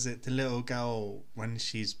 So was it the little girl when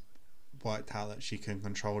she's worked out that she can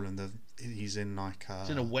control him? He's in like it's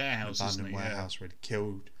in a warehouse, abandoned warehouse where he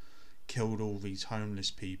killed all these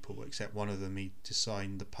homeless people, except one of them. He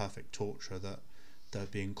designed the perfect torture that they'll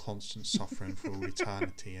be in constant suffering for all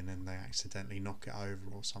eternity, and then they accidentally knock it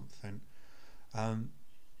over or something.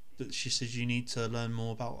 But she says you need to learn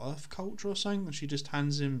more about Earth culture or something, and she just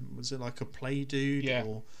hands him, was it like a play dude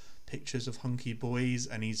or pictures of hunky boys,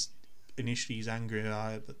 and initially he's angry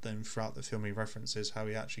at it, but then throughout the film he references how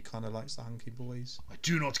he actually kind of likes the hunky boys. I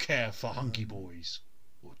do not care for hunky boys,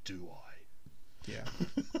 or do I? Yeah.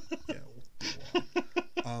 Yeah. Or do I?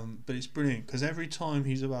 But it's brilliant because every time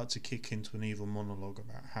he's about to kick into an evil monologue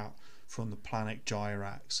about how from the planet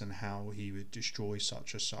Gyrax and how he would destroy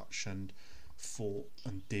such and such and fought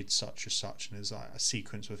and did such and such, and there's like a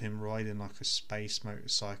sequence of him riding like a space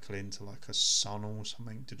motorcycle into like a sun or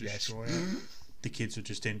something to destroy it. The kids are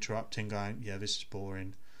just interrupting, going, "Yeah, this is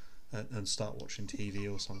boring," and start watching TV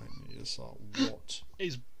or something. It's like, what?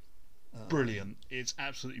 It's brilliant. It's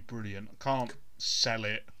absolutely brilliant. I can't sell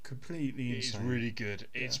it. Completely insane. It's really good.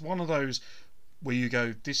 It's one of those where you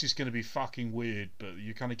go, "This is going to be fucking weird," but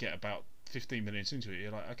you kind of get about 15 minutes into it.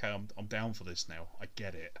 You're like, "Okay, I'm down for this now. I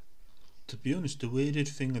get it." To be honest, the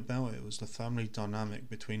weirdest thing about it was the family dynamic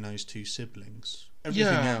between those two siblings.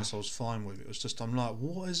 Everything else I was fine with. It was just, I'm like,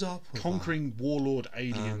 what is up with conquering warlord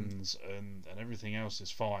aliens and everything else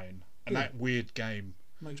is fine. And that weird game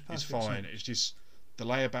is fine. Sense. It's just the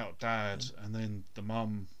layabout dad and then the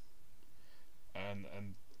mum and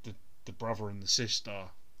the brother and the sister,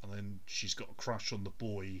 and then she's got a crush on the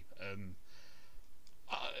boy, and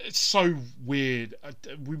it's so weird.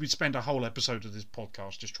 We would spend a whole episode of this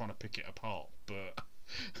podcast just trying to pick it apart, but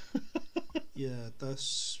yeah,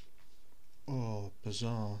 that's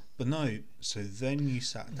bizarre. But no, so then you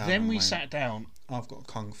sat down. Then we sat down. I've got a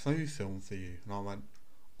kung fu film for you, and I went,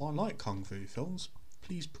 I like kung fu films.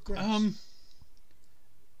 Please progress.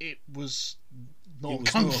 It was not a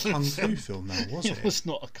kung fu film, now, was it? It was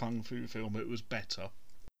not a kung fu film. It was better.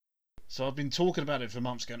 So I've been talking about it for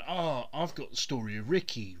months, going, I've got the story of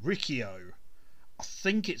Riki-Oh. I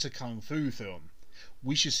think it's a kung fu film.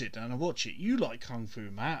 We should sit down and watch it. You like kung fu,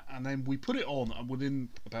 Matt, and then we put it on, and within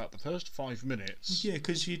about the first 5 minutes, yeah,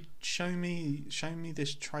 because you show me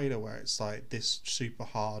this trailer where it's like this super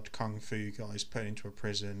hard kung fu guy's put into a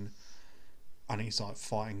prison, and he's like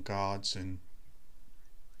fighting guards and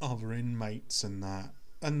other inmates and that,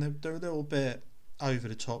 and they're a little bit over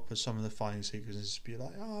the top with some of the fighting sequences. Be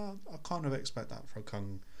like, I kind of expect that for a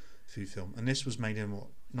kung fu film, and this was made in what,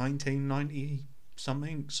 1990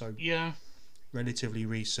 something, so yeah, relatively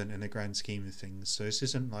recent in the grand scheme of things. So this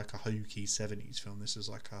isn't like a hokey 70s film. This is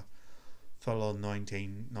like a full-on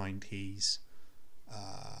 1990s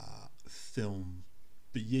film.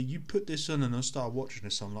 But yeah, you put this on and I started watching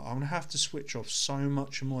this, I'm like, I'm gonna have to switch off so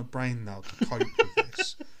much of my brain now to cope with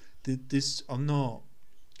this. I'm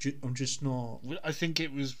just not. I think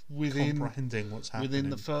it was within comprehending what's happening. Within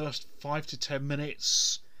the first 5 to 10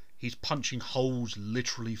 minutes, he's punching holes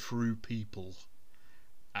literally through people,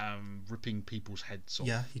 ripping people's heads off.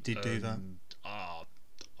 Yeah, he did do that.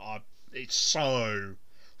 It's so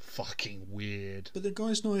fucking weird. But the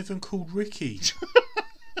guy's not even called Ricky.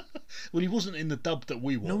 Well, he wasn't in the dub that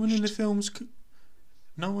we watched. No one in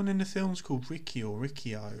the film's called Ricky or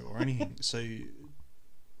Riki-Oh or anything. So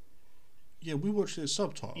yeah, we watched it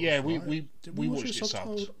subtitled. Yeah, right? we watched it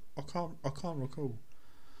subtitled. I can't recall.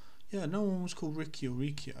 Yeah, no one was called Ricky or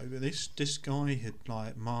Riki-Oh, but this guy had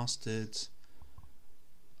like mastered,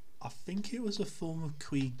 I think it was a form of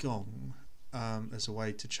Qigong, as a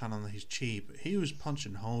way to channel his chi. But he was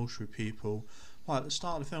punching holes through people. Like at the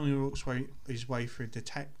start of the film, he walks his way through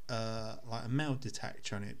like a metal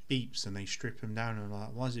detector, and it beeps, and they strip him down. And like,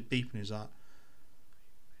 why is it beeping? He's like,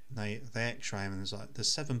 They X-ray him and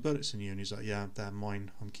there's 7 bullets in you, and he's like, yeah, they're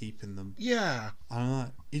mine. I'm keeping them. Yeah. And I'm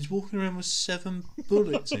like, he's walking around with 7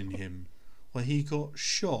 bullets in him, where he got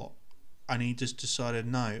shot, and he just decided,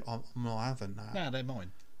 no, I'm not having that. No, they're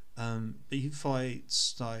mine. But he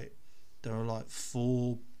fights there are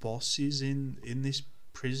 4 bosses in this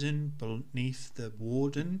prison beneath the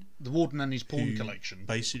warden. The warden and his porn who collection.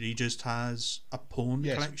 Basically, just has a porn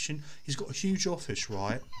collection. He's got a huge office,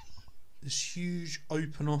 right? This huge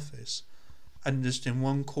open office, and just in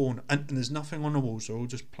one corner, and there's nothing on the walls. They're all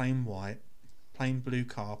just plain white, plain blue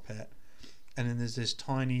carpet, and then there's this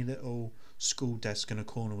tiny little school desk in a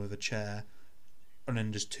corner with a chair, and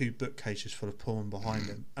then just 2 bookcases full of porn behind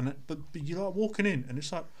him. And but you're walking in, and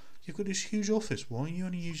it's you've got this huge office. Why are you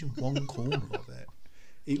only using one corner of it?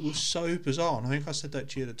 It was so bizarre, and I think I said that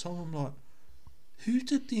to you at the time. I'm like, who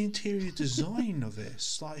did the interior design of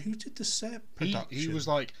this? Who did the set production? He was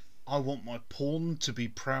like, I want my porn to be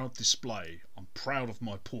proud display. I'm proud of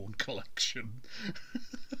my porn collection.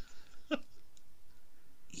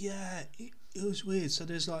 Yeah, it was weird. So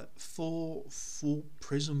there's 4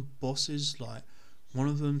 prison bosses. One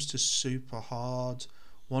of them's just super hard.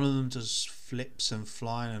 One of them does flips and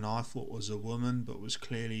flying, and I thought was a woman, but was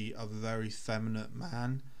clearly a very feminine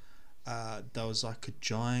man. There was a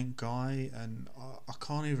giant guy, and I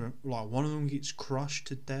can't even one of them gets crushed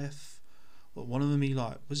to death. But one of them,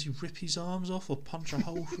 was he rip his arms off or punch a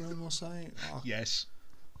hole through him or something? Yes.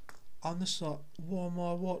 I'm just what am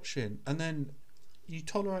I watching? And then you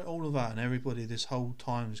tolerate all of that, and everybody this whole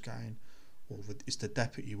time is going, well, it's the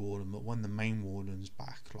deputy warden, but when the main warden's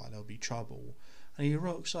back, there'll be trouble. And he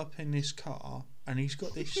rocks up in this car, and he's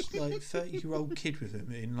got this 30-year-old kid with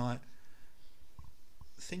him in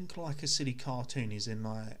think a silly cartoon. He's in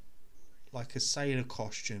a sailor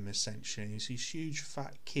costume essentially. He's this huge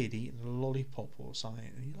fat kid eating a lollipop or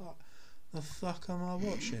something, and you're like, the fuck am I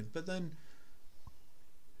watching? But then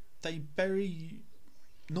they bury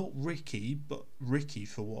not Ricky, but Ricky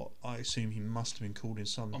for what I assume he must have been called in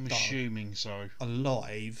some I'm assuming so.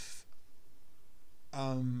 alive.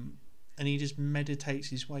 And he just meditates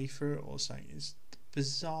his way through it or something. It's the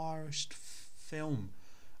bizarrest film.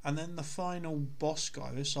 And then the final boss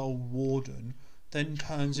guy, this old warden, then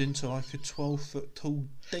turns into a 12-foot tall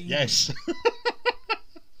demon. Yes.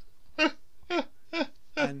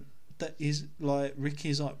 And that is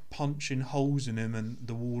Ricky's punching holes in him, and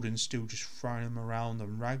the warden's still just throwing him around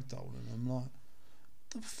and ragdolling. I'm like,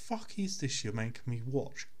 the fuck is this you're making me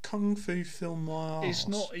watch? Kung Fu film my arse. It's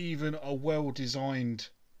not even a well designed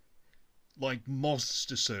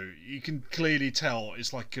monster suit. You can clearly tell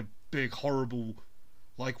it's a big horrible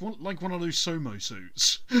one of those sumo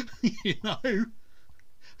suits. You know?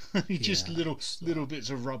 Just little bits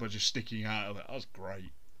of rubber just sticking out of it. That's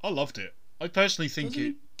great. I loved it. I personally think Doesn't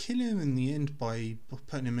he kill him in the end by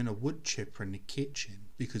putting him in a wood chipper in the kitchen,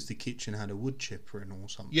 because the kitchen had a wood chipper in or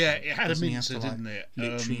something? Yeah, it had Doesn't a he have mincer, to, didn't it?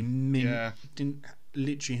 Literally yeah. Didn't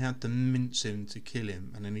literally have to mince him to kill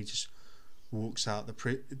him, and then he just walks out the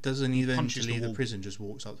prison. Doesn't he eventually the prison, just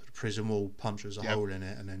walks up to the prison wall, punches a hole in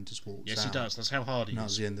it, and then just walks out? Yes, he does. That's how hard he is. That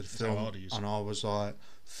was the end of the film. And I was like,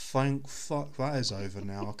 thank fuck that is over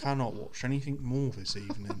now. I cannot watch anything more this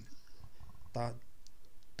evening. That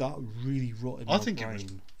really rotted my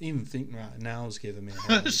brain. Even thinking about it now is giving me a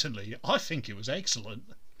headache. Personally, I think it was excellent.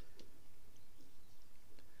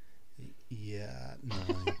 Yeah, no.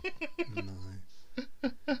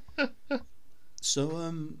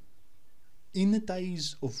 So, in the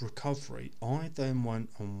days of recovery, I then went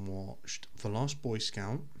and watched The Last Boy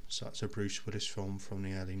Scout. So that's a Bruce Willis film from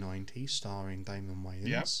the early 90s starring Damon Wayans.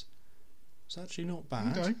 Yep. It's actually not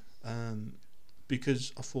bad. Okay.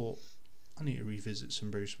 Because I thought I need to revisit some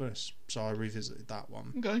Bruce Willis. So I revisited that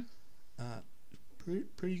one. Okay.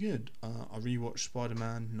 Pretty good. I rewatched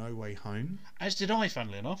Spider-Man No Way Home. As did I,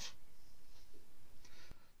 funnily enough.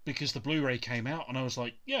 Because the Blu-ray came out, and I was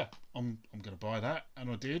like, yeah, I'm going to buy that, and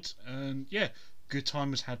I did, and yeah, good time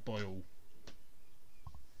was had by all.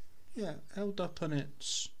 Yeah, held up on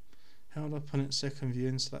its second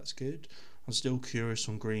viewing, so that's good. I'm still curious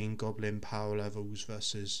on Green Goblin power levels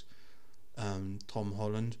versus Tom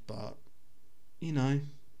Holland, but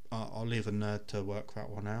I'll leave a nerd to work that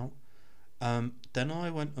one out. Then I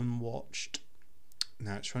went and watched.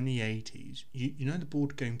 Now it's from the 80s. You know the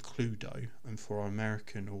board game Cluedo, and for our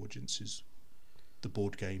American audiences, the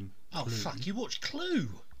board game Oh Clue. fuck! You watched Clue?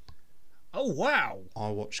 Oh wow! I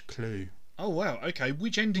watched Clue. Oh wow! Okay,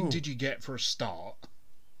 which ending did you get for a start?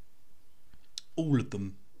 All of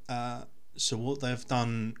them. So what they've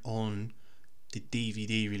done on the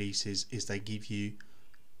DVD releases is they give you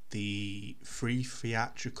the 3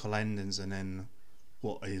 theatrical endings and then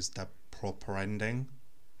what is the proper ending.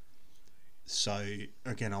 So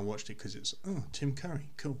again, I watched it because it's Tim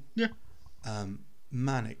Curry, cool. Yeah.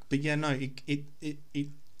 Manic, but yeah, no, it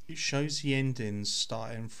shows the endings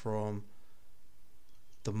starting from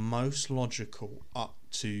the most logical up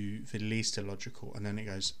to the least illogical, and then it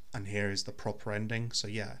goes, and here is the proper ending. So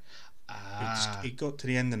yeah, it got to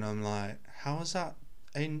the end, and I'm like, how is that?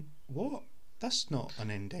 What? That's not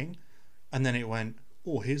an ending. And then it went,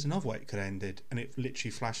 oh, here's another way it could have ended, and it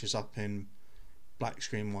literally flashes up in black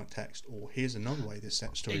screen, white text, or here's another way this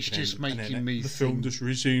story It's could just end. And making then me the film think- just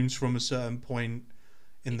resumes from a certain point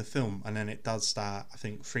in the film, and then it does that I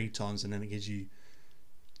think 3 times, and then it gives you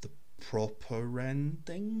the proper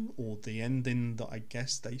ending, or the ending that I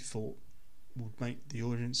guess they thought would make the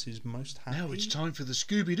audiences most happy. Now it's time for the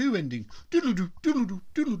Scooby-Doo ending. Doodle-doo, doodle-doo,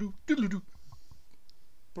 doodle-doo, doodle-doo.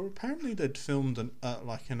 But apparently they'd filmed an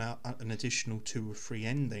additional 2 or 3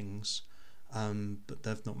 endings, but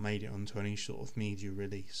they've not made it onto any sort of media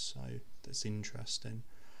release, so that's interesting.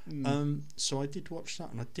 So I did watch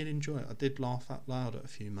that, and I did enjoy it. I did laugh out loud at a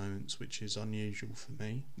few moments, which is unusual for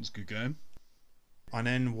me. That's a good game. I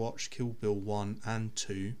then watched Kill Bill 1 and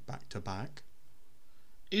 2 back to back.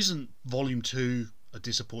 Isn't Volume 2 a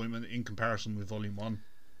disappointment in comparison with Volume 1?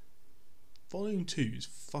 Volume 2 is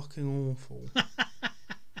fucking awful.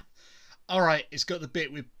 Alright, it's got the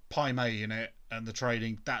bit with Pai Mei in it, and the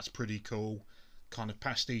trading, that's pretty cool. Kind of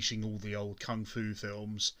pastiching all the old Kung Fu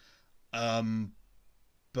films.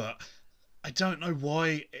 But I don't know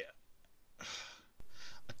why... I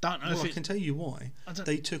don't know Well, if I it... can tell you why. I don't-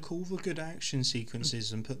 They took all the good action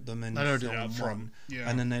sequences and put them in They loaded it film up front, 1, yeah.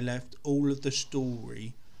 and then they left all of the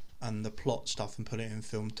story and the plot stuff and put it in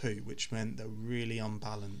film 2, which meant they're really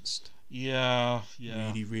unbalanced. Yeah.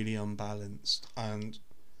 Really, really unbalanced. And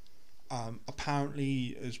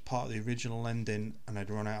apparently, as part of the original ending, and they'd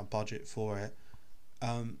run out of budget for it,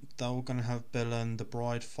 they were going to have Bill and the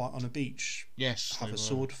bride fight on a beach, Yes. have they a were.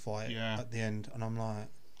 sword fight Yeah. at the end, and I'm like,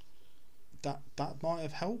 that might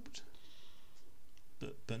have helped,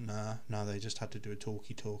 but no, they just had to do a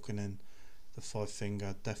talkie talk, and then the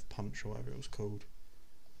 5-finger death punch, or whatever it was called.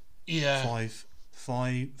 Yeah.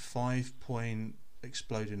 5-point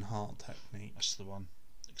exploding heart technique. That's the one.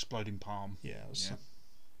 Exploding palm. Yeah, it was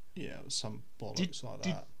Yeah. some bollocks Did- like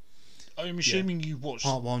did- that. I'm assuming you watched...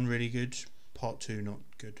 Part 1 really good, part 2 not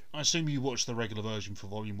good. I assume you watched the regular version for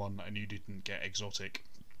Volume 1 and you didn't get exotic.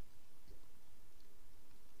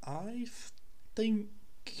 I think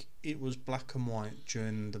it was black and white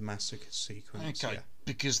during the massacre sequence. Okay, Yeah.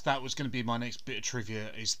 because that was going to be my next bit of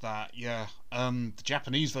trivia. Is that the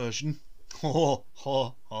Japanese version? Yeah,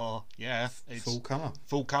 it's Full colour.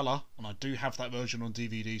 full colour, and I do have that version on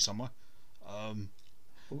DVD somewhere.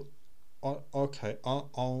 Okay,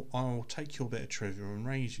 I'll take your bit of trivia and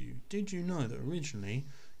raise you. Did you know that originally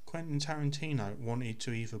Quentin Tarantino wanted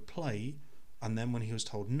to either play, and then when he was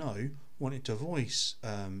told no, wanted to voice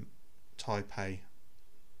Taipei?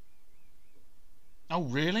 Oh,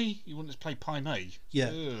 really? You wanted to play Pai Mei?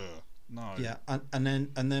 Yeah. Ugh, no. Yeah, and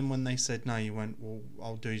then when they said no, you went, well,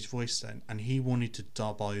 I'll do his voice then, and he wanted to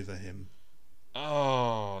dub over him,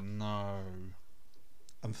 Oh no,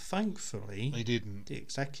 and thankfully they didn't. the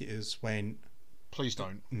executives went, Please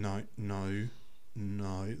don't. no,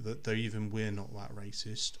 that we're not that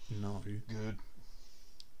racist. No. Good.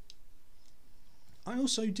 I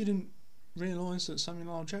also didn't realise that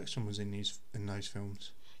Samuel L. Jackson was in those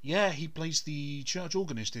films. Yeah, he plays the church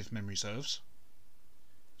organist, if memory serves.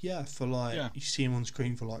 Yeah, you see him on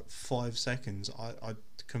screen for like 5 seconds. I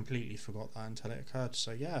completely forgot that until it occurred.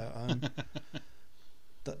 So yeah,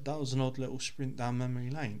 that was an odd little sprint down memory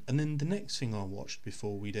lane. And then the next thing I watched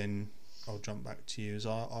before I'll jump back to you, is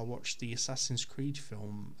I watched the Assassin's Creed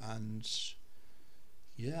film, and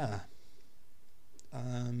yeah,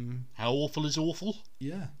 How awful is awful?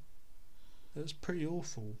 yeah, it was pretty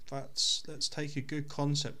awful. Let's take a good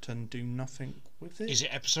concept and do nothing with it. Is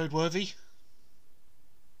it episode worthy?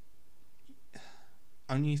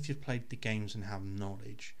 Only if you've played the games and have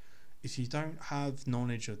knowledge. If you don't have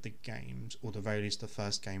knowledge of the games, or the very least the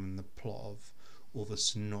first game and the plot of, or the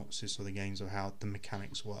synopsis of the games of how the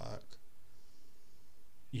mechanics work,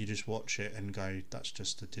 you just watch it and go, that's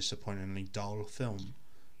just a disappointingly dull film.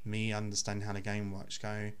 Me understanding how the game works,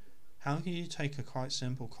 go, how can you take a quite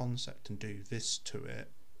simple concept and do this to it,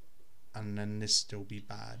 and then this still be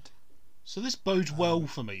bad? So this bodes well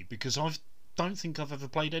for me, because I don't think I've ever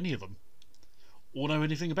played any of them or know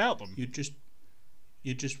anything about them. You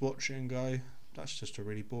just watch it and go, that's just a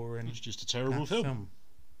really boring, It's just a terrible naff film.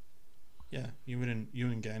 Yeah, you wouldn't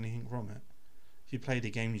get anything from it. If you played the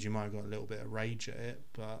games, you might have got a little bit of rage at it,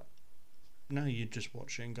 but no, you'd just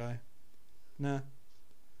watch it and go, nah,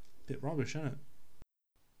 bit rubbish, isn't it?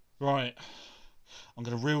 Right. I'm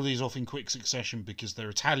going to reel these off in quick succession because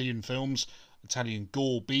they're Italian films, Italian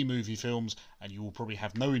gore B-movie films, and you will probably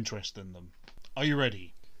have no interest in them. Are you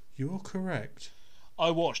ready? You're correct.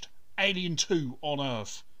 I watched Alien 2 on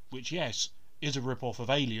Earth, which, yes, is a rip-off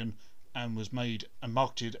of Alien and was made and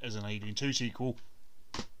marketed as an Alien 2 sequel.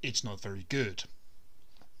 It's not very good.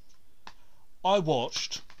 I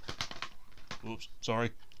watched... Oops,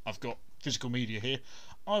 sorry. I've got physical media here.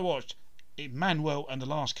 I watched Emmanuel and the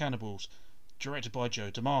Last Cannibals, directed by Joe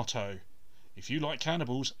D'Amato. If you like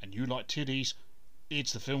cannibals and you like titties,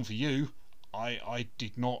 it's the film for you. I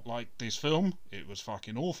did not like this film. It was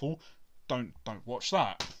fucking awful. Don't watch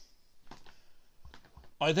that.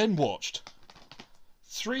 I then watched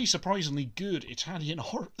three surprisingly good Italian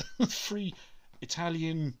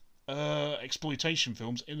exploitation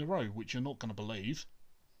films in a row, which you're not going to believe.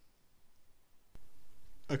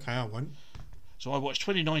 Okay, I won't. So I watched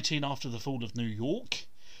 2019 After the Fall of New York,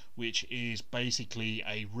 which is basically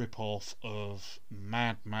a rip-off of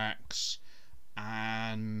Mad Max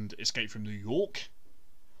and Escape from New York.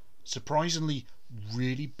 Surprisingly,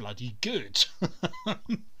 really bloody good.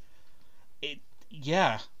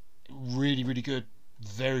 Really, really good.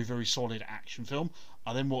 Very, very solid action film.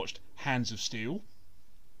 I then watched Hands of Steel.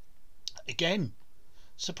 Again,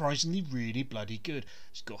 surprisingly, really bloody good.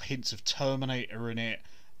 It's got hints of Terminator in it,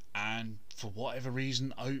 and for whatever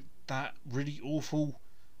reason, that really awful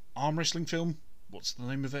arm wrestling film. What's the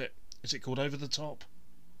name of it? Is it called Over the Top?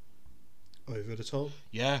 Over the Top?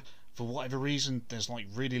 Yeah, for whatever reason, there's like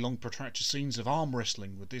really long protracted scenes of arm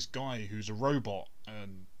wrestling with this guy who's a robot,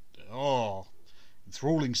 and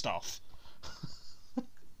enthralling stuff.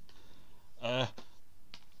 I'm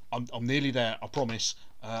nearly there, I promise.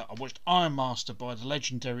 I watched Iron Master by the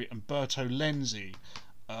legendary Umberto Lenzi.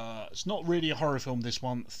 It's not really a horror film, this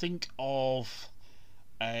one. Think of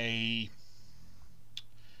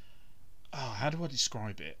how do I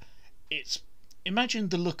describe it? Imagine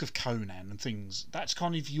the look of Conan and things. That's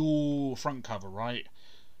kind of your front cover, right?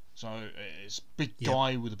 So it's a big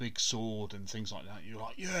guy with a big sword and things like that. You're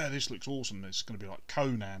like, yeah, this looks awesome. It's going to be like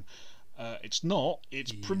Conan. It's not.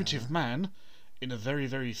 It's Primitive Man in a very,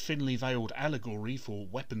 very thinly veiled allegory for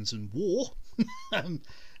weapons and war.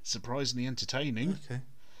 Surprisingly entertaining. Okay.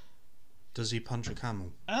 Does he punch a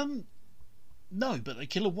camel? No, but they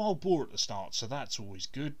kill a wild boar at the start, so that's always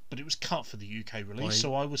good. But it was cut for the UK release,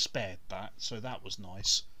 so I was spared that, so that was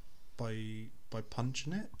nice. By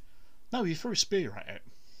punching it? No, he threw a spear at it.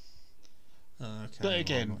 Okay, but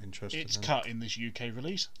again, I'm not interested it's in cut in this UK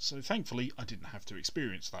release, so thankfully I didn't have to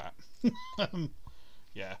experience that.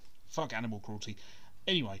 Yeah, fuck animal cruelty.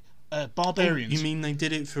 Anyway, Barbarians. Oh, you mean they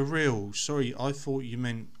did it for real? Sorry, I thought you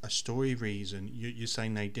meant a story reason. You're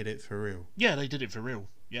saying they did it for real? Yeah, they did it for real,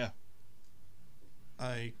 yeah.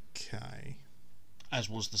 Okay. As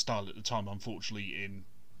was the style at the time, unfortunately, in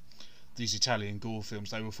these Italian gore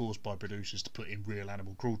films. They were forced by producers to put in real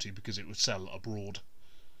animal cruelty because it would sell abroad.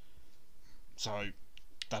 So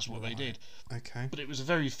that's what they did. Okay. But it was a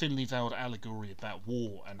very thinly veiled allegory about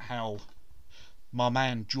war and how my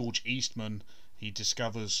man George Eastman, he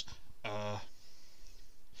discovers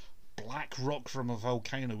black rock from a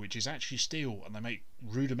volcano which is actually steel, and they make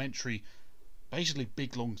rudimentary, basically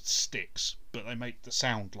big long sticks, but they make the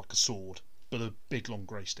sound like a sword, but a big long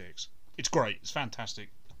grey sticks. It's great, it's fantastic,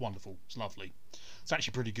 wonderful, it's lovely. It's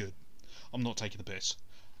actually pretty good. I'm not taking the piss.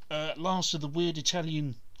 Last of the weird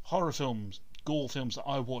Italian horror films, gore films that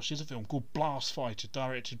I watched is a film called Blast Fighter,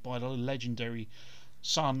 directed by the legendary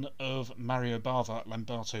son of Mario Bava,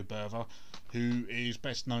 Lamberto Bava, who is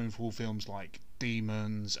best known for films like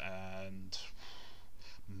Demons and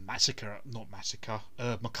Macabre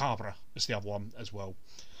is the other one as well.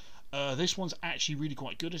 This one's actually really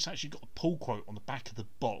quite good. It's actually got a pull quote on the back of the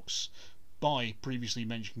box by previously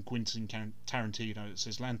mentioned Quentin Tarantino that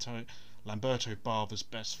says Lamberto Bava's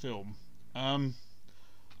best film.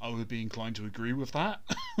 I would be inclined to agree with that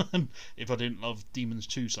if I didn't love Demons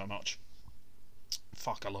 2 so much.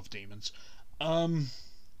 Fuck, I love Demons.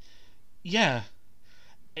 Yeah,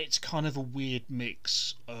 it's kind of a weird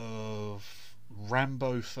mix of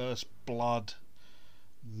Rambo First Blood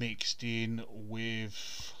mixed in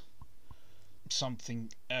with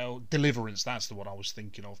something else. Deliverance, that's the one I was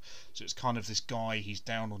thinking of. So it's kind of this guy, he's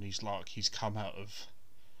down on his luck, he's come out of,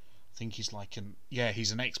 I think he's like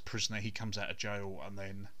he's an ex-prisoner, he comes out of jail and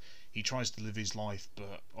then he tries to live his life,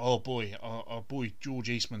 but oh boy, our boy George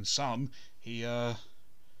Eastman's son, he's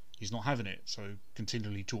not having it, so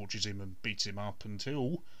continually tortures him and beats him up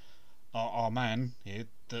until our man here,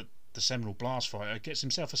 the seminal Blast Fighter, gets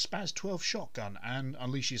himself a Spaz 12 shotgun and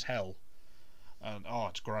unleashes hell. And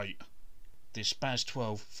it's great. This Spaz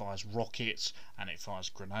 12 fires rockets and it fires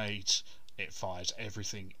grenades. It fires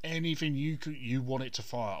everything. Anything you want it to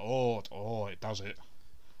fire. Oh, it does it.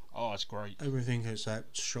 Oh, it's great. Everything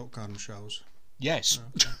except shotgun shells. Yes.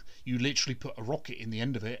 Okay. You literally put a rocket in the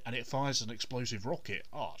end of it and it fires an explosive rocket.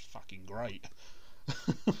 Oh, it's fucking great.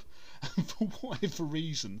 And for whatever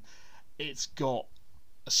reason, it's got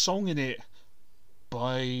a song in it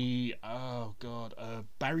by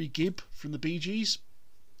Barry Gibb from the Bee Gees.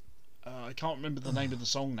 I can't remember the name of the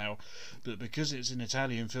song now, but because it's an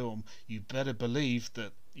Italian film, you better believe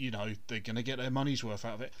that, you know, they're going to get their money's worth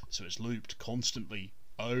out of it. So it's looped constantly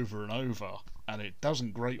over and over, and it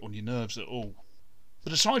doesn't grate on your nerves at all.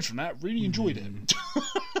 But aside from that, really enjoyed it.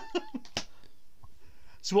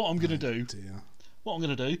 So what I'm going to do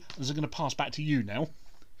is I'm going to pass back to you now,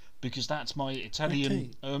 because that's my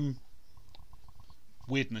Italian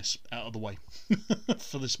weirdness out of the way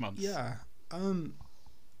for this month. Yeah.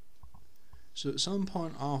 So at some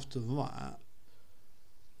point after that,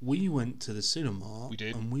 we went to the cinema. We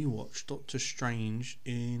did. And we watched Doctor Strange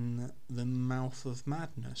in the Mouth of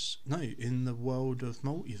Madness. No, in the World of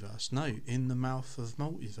Multiverse. No, in the Mouth of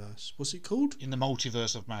Multiverse. What's it called? In the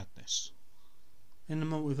Multiverse of Madness. In the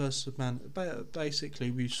Multiverse of Madness.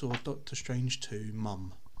 Basically, we saw Doctor Strange 2,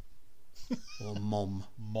 Mum. Or Mom.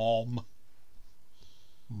 Mom.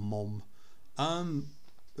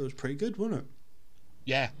 It was pretty good, wasn't it?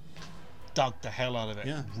 Yeah. Dug the hell out of it.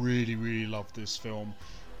 Yeah. Really, really loved this film.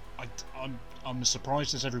 I'm as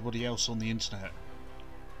surprised as everybody else on the internet,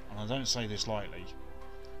 and I don't say this lightly.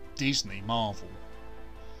 Disney, Marvel,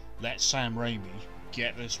 let Sam Raimi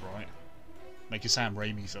get this right. Make a Sam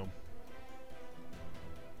Raimi film.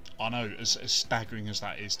 I know, as staggering as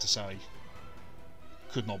that is to say,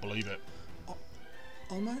 could not believe it.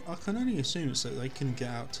 I can only assume it's that they couldn't get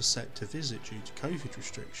out to set to visit due to COVID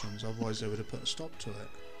restrictions. Otherwise, they would have put a stop to it.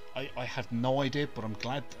 I have no idea, but I'm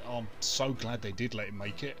so glad they did let him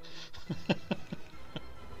make it.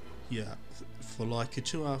 Yeah, for like a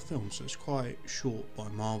 2-hour film, so it's quite short by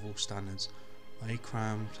Marvel standards. They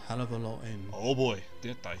crammed hell of a lot in. Oh boy,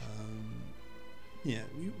 did they? Yeah,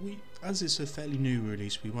 we as it's a fairly new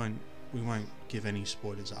release, we won't give any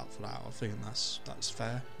spoilers out for that. I think that's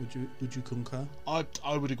fair. Would you concur? I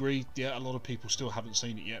would agree. Yeah, a lot of people still haven't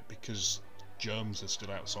seen it yet because germs are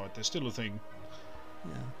still outside. They're still a thing.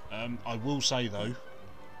 Yeah. I will say though,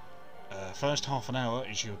 first half an hour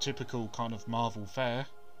is your typical kind of Marvel fare,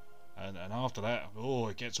 and after that,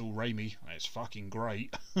 it gets all Raimi. It's fucking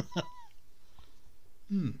great.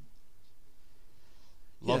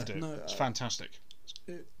 Loved it. No, it's fantastic.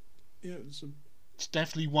 It's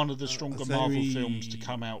definitely one of the stronger Marvel films to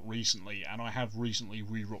come out recently, and I have recently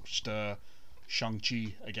rewatched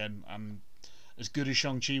Shang-Chi again, and as good as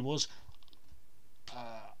Shang-Chi was,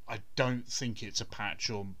 I don't think it's a patch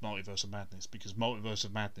on Multiverse of Madness, because Multiverse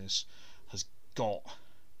of Madness has got...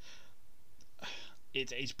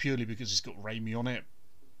 It's purely because it's got Raimi on it,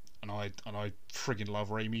 and I friggin' love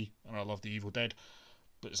Raimi, and I love The Evil Dead,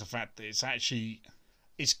 but it's the fact that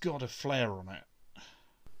it's got a flair on it.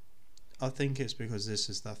 I think it's because this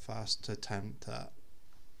is their first attempt at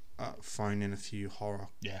throwing in a few horror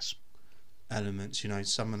elements. You know,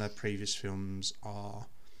 some of their previous films are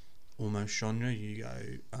almost genre. You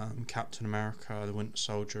go Captain America, The Winter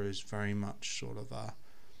Soldier is very much sort of a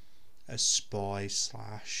spy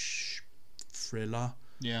 / thriller.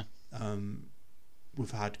 Yeah.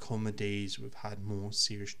 We've had comedies, we've had more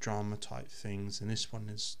serious drama type things, and this one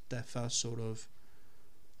is their first sort of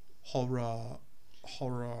horror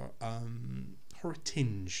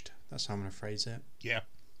tinged. That's how I'm going to phrase it. Yeah.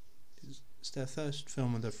 It's their first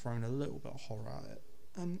film where they've thrown a little bit of horror at it,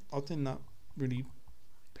 and I think that really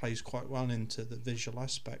plays quite well into the visual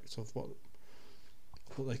aspect of what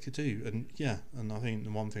they could do. And I think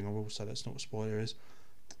the one thing I will say that's not a spoiler is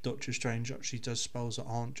Doctor Strange actually does spells that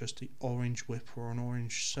aren't just the orange whip or an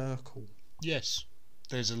orange circle. Yes,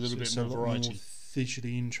 there's a little bit more variety. More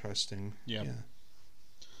visually interesting. Yeah.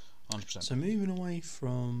 100%. So moving away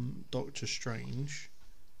from Doctor Strange,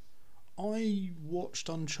 I watched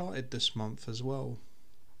Uncharted this month as well.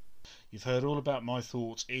 You've heard all about my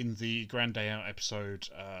thoughts in the Grand Day Out episode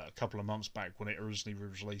a couple of months back when it originally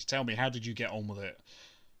was released. Tell me, how did you get on with it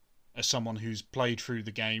as someone who's played through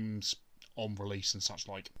the games on release and such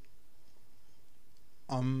like?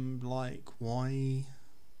 Like, why?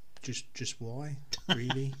 Just why?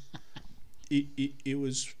 Really? It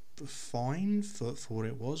was fine for what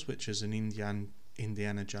it was, which is an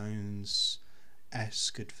Indiana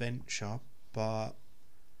Jones-esque adventure, but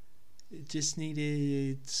it just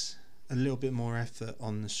needed a little bit more effort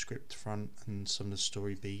on the script front and some of the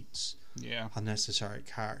story beats. Yeah. Unnecessary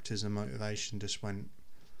characters and motivation just went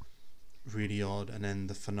really odd, and then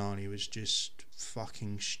the finale was just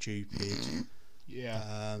fucking stupid.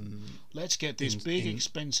 Yeah. Let's get this big,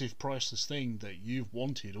 expensive, priceless thing that you've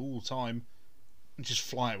wanted all the time and just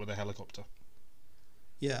fly it with a helicopter.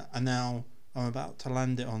 Yeah, and now I'm about to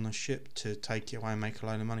land it on a ship to take it away and make a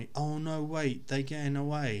load of money. Oh no, wait, they're getting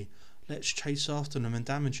away. Let's chase after them and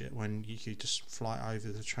damage it, when you could just fly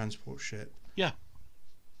over the transport ship. Yeah.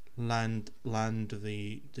 Land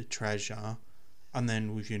the treasure, and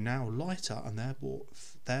then with your now lighter and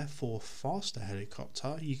therefore faster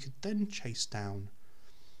helicopter, you could then chase down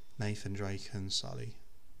Nathan Drake and Sully.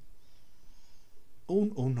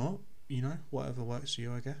 Or not, you know, whatever works for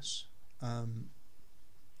you, I guess.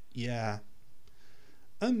 Yeah.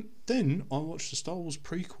 Then I watched the Star Wars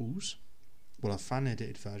prequels, well, a fan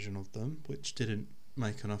edited version of them, which didn't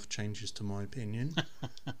make enough changes to my opinion.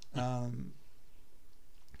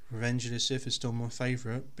 Revenge of the Sith is still my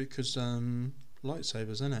favourite because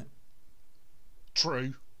lightsabers, isn't it?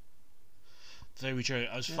 True. Very true. It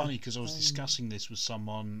was funny because I was discussing this with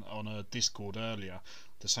someone on a Discord earlier.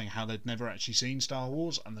 They're saying how they'd never actually seen Star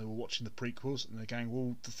Wars and they were watching the prequels and they're going,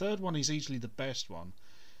 well, the third one is easily the best one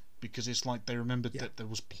because it's like they remembered that there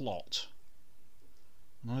was plot.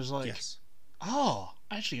 And I was like, yes.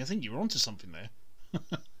 Actually, I think you were onto something there.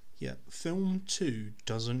 Yeah, film 2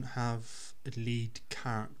 doesn't have a lead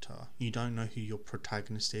character. You don't know who your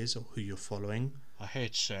protagonist is or who you're following. I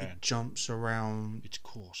hate sand. It jumps around. It's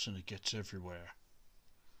coarse and it gets everywhere.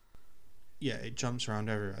 Yeah, it jumps around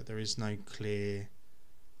everywhere. There is no clear,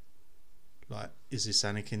 like, is this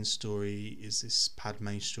Anakin's story? Is this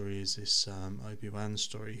Padme's story? Is this Obi-Wan's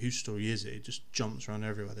story? Whose story is it? It just jumps around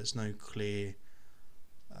everywhere. There's no clear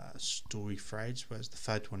story threads, whereas the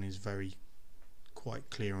third one is quite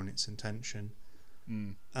clear on its intention.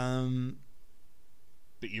 But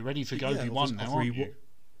you're ready for Gobi 1 now, aren't you?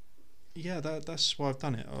 Yeah, that's why I've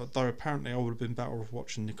done it. Though apparently I would have been better off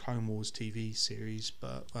watching the Clone Wars TV series,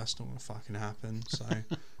 but that's not going to fucking happen. So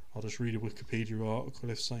I'll just read a Wikipedia article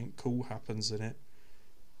if something cool happens in it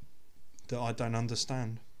that I don't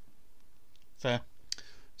understand. Fair.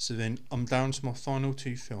 So then I'm down to my final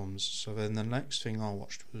 2 films. So then the next thing I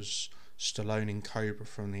watched was Stallone in Cobra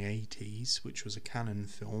from the 80s, which was a canon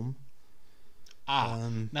film.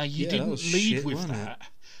 Now you didn't lead with that.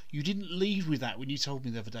 You didn't lead with that when you told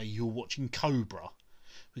me the other day you're watching Cobra,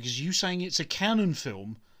 because you saying it's a canon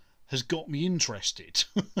film has got me interested.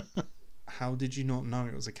 How did you not know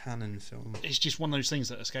it was a canon film? It's just one of those things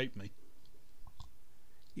that escaped me.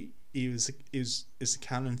 It's a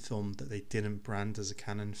canon film that they didn't brand as a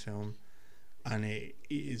canon film, and it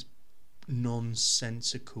is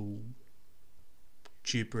nonsensical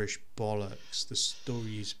gibberish bollocks. The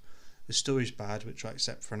story's bad, which I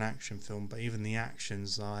accept for an action film, but even the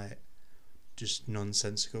action's like just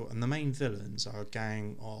nonsensical. And the main villains are a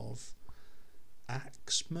gang of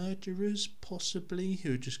axe murderers, possibly,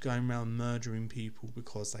 who are just going around murdering people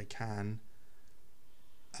because they can.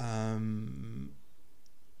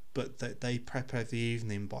 But they prep every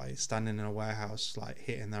evening by standing in a warehouse, like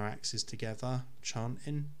hitting their axes together,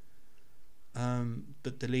 chanting.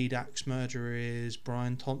 But the lead axe murderer is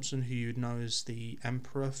Brian Thompson, who you'd know as the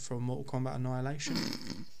Emperor from Mortal Kombat Annihilation.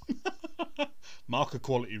 Mark of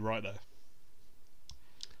quality right there.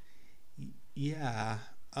 Yeah.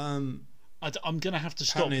 I'm going to have to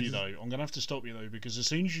stop you though. I'm going to have to stop you though, because as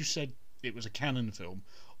soon as you said it was a canon film,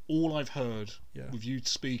 all I've heard with you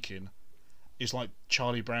speaking is like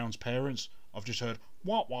Charlie Brown's parents. I've just heard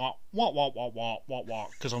what,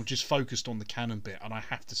 because I'm just focused on the canon bit, and I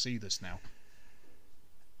have to see this now.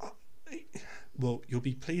 Well, you'll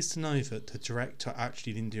be pleased to know that the director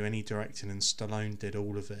actually didn't do any directing, and Stallone did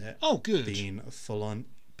all of it. Oh, good. Being a full-on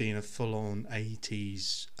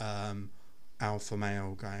 80s alpha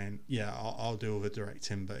male, going, yeah, I'll do all the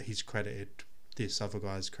directing, but he's credited. This other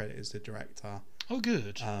guy's credited as the director. Oh,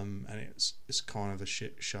 good. And it's kind of a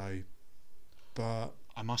shit show, but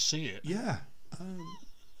I must see it. Yeah.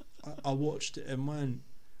 I watched it and went,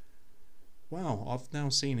 wow, I've now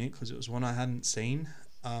seen it because it was one I hadn't seen.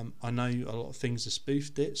 I know a lot of things have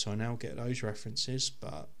spoofed it, so I now get those references,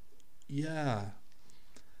 but yeah.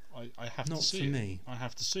 I have not to see for it. me. I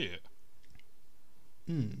have to see it.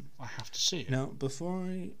 I have to see it. Now, before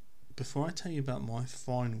I tell you about my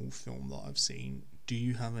final film that I've seen, do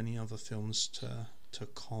you have any other films to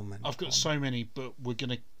comment I've got on? so many, but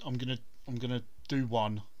I'm gonna do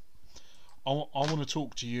one. I want to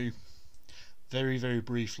talk to you very, very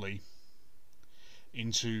briefly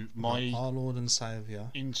into our Lord and Saviour,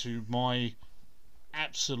 into my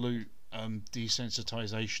absolute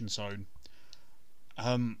desensitization zone.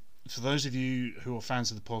 for those of you who are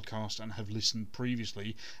fans of the podcast and have listened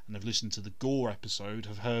previously and have listened to the Gore episode,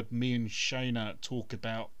 have heard me and Shayna talk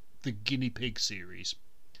about the Guinea Pig series.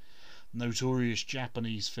 Notorious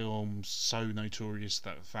Japanese films, so notorious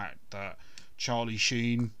that the fact that Charlie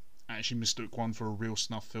Sheen actually mistook one for a real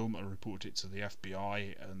snuff film and reported it to the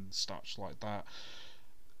FBI and such like that.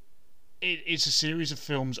 It's a series of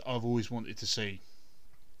films I've always wanted to see.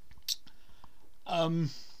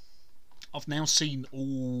 I've now seen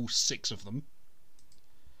all 6 of them.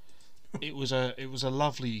 It was a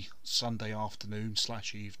lovely Sunday afternoon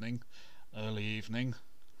 / evening, early evening.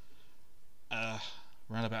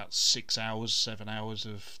 Around about 6 hours, 7 hours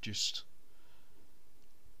of just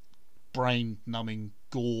brain-numbing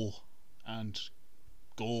gore and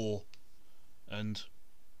gore and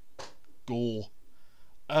gore.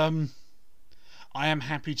 I am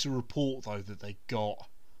happy to report though that they got.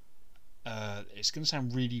 It's going to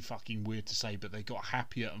sound really fucking weird to say, but they got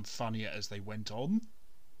happier and funnier as they went on.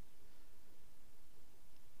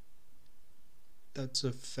 That's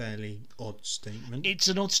a fairly odd statement. It's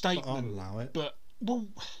an odd statement, but I'll allow it. But, well,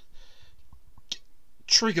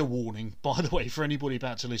 trigger warning, by the way, for anybody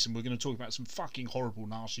about to listen. We're going to talk about some fucking horrible,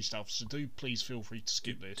 nasty stuff, so do please feel free to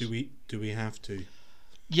skip this. Do we have to?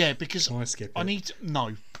 Yeah, because Can I skip I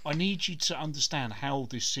it? need you to understand how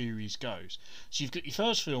this series goes. So you've got your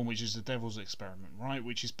first film, which is The Devil's Experiment, right?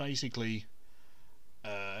 Which is basically,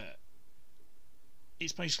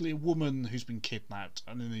 it's basically a woman who's been kidnapped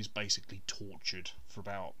and then is basically tortured for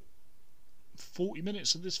about 40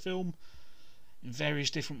 minutes of this film in various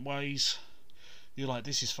different ways. You're like,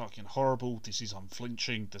 this is fucking horrible, this is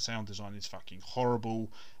unflinching, the sound design is fucking horrible,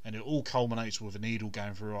 and it all culminates with a needle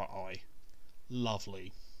going through her eye.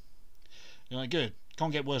 Lovely. You're like, good,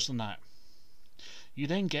 can't get worse than that. You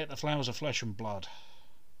then get The Flowers of Flesh and Blood,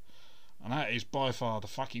 and that is by far the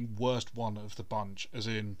fucking worst one of the bunch, as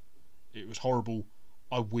in, it was horrible,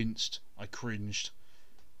 I winced, I cringed.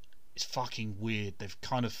 It's fucking weird. They've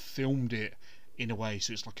kind of filmed it in a way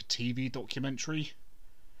so it's like a TV documentary,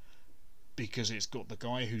 because it's got the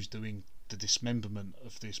guy who's doing the dismemberment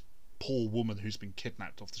of this poor woman who's been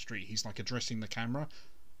kidnapped off the street. He's like addressing the camera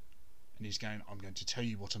and he's going, I'm going to tell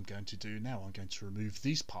you what I'm going to do now. I'm going to remove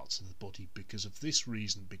these parts of the body because of this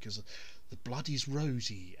reason, because the blood is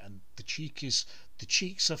rosy and the cheeks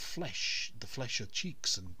are flesh, the flesh are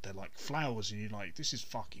cheeks, and they're like flowers, and you're like, this is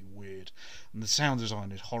fucking weird. And the sound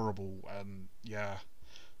design is horrible. Yeah,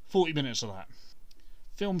 40 minutes of that.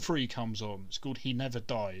 Film 3 comes on. It's called He Never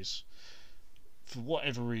Dies. For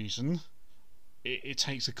whatever reason, it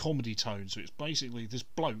takes a comedy tone, so it's basically this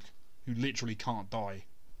bloke who literally can't die.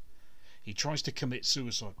 He tries to commit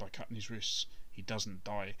suicide by cutting his wrists. He doesn't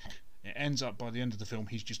die. It ends up, by the end of the film,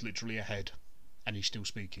 he's just literally a head, and he's still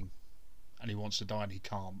speaking, and he wants to die and he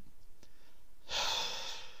can't.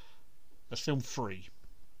 That's film 3.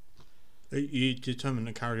 Are you determined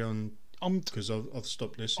to carry on? Because I've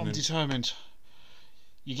stopped listening. I'm determined.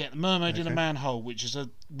 You get The Mermaid in a Manhole, which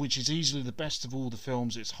is easily the best of all the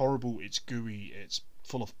films. It's horrible, it's gooey, it's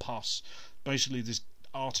full of pus. Basically, this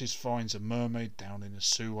artist finds a mermaid down in a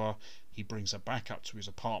sewer. He brings her back up to his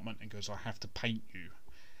apartment and goes, I have to paint you.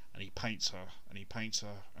 And he paints her, and he paints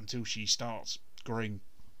her until she starts growing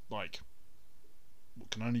like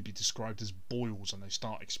what can only be described as boils, and they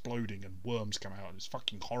start exploding and worms come out, and it's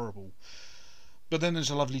fucking horrible. But then there's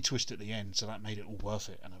a lovely twist at the end, so that made it all worth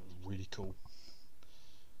it, and it was really cool.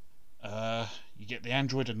 You get The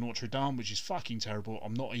Android of Notre Dame, which is fucking terrible.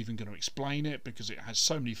 I'm not even going to explain it because it has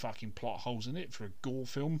so many fucking plot holes in it for a gore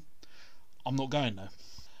film. I'm not going there.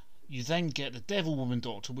 You then get The Devil Woman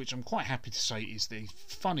Doctor, which I'm quite happy to say is the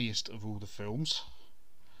funniest of all the films,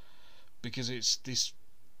 because it's this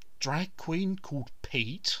drag queen called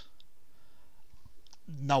Pete.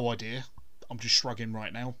 No idea. I'm just shrugging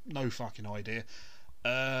right now. No fucking idea.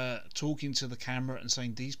 Talking to the camera and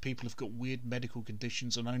saying these people have got weird medical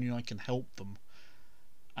conditions and only I can help them.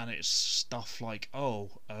 And it's stuff like,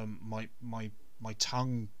 my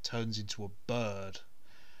tongue turns into a bird.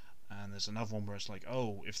 And there's another one where it's like,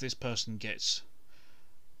 if this person gets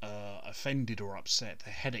offended or upset,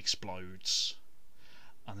 their head explodes.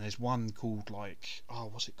 And there's one called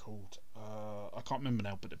what's it called? I can't remember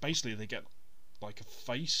now, but basically they get like a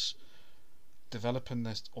face developing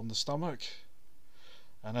on the stomach.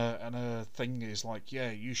 And a thing is like,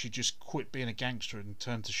 yeah, you should just quit being a gangster and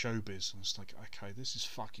turn to showbiz. And it's like, okay, this is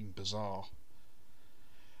fucking bizarre.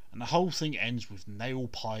 And the whole thing ends with nail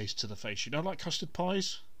pies to the face. You know, like custard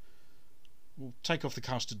pies? We'll take off the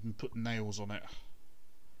custard and put nails on it.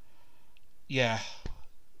 Yeah,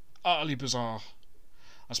 utterly bizarre.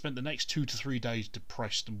 I spent the next 2 to 3 days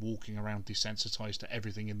depressed and walking around desensitized to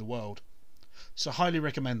everything in the world. So highly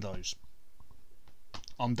recommend those.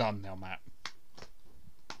 I'm done now, Matt.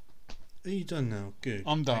 Are you done now? Good.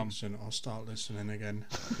 I'm done. Excellent. I'll start listening again.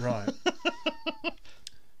 Right.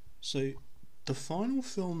 So, the final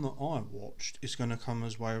film that I watched is going to come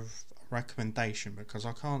as way of a recommendation because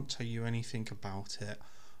I can't tell you anything about it.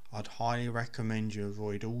 I'd highly recommend you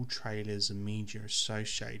avoid all trailers and media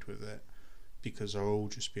associated with it because they'll all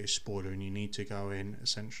just be a spoiler and you need to go in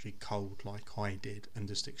essentially cold like I did and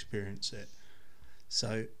just experience it.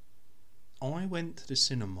 So, I went to the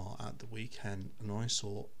cinema at the weekend and I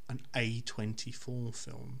saw an A24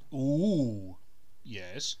 film. Ooh,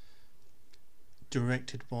 yes.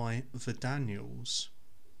 Directed by The Daniels.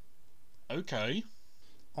 Okay.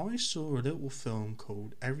 I saw a little film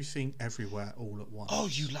called Everything Everywhere All at Once. Oh,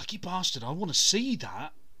 you lucky bastard! I want to see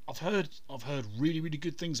that. I've heard really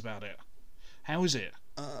good things about it. How is it?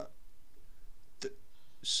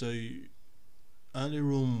 So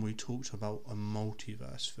earlier on we talked about a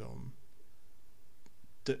multiverse film.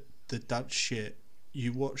 That shit.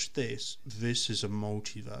 You watch this. This is a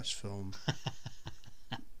multiverse film.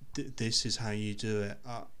 This is how you do it.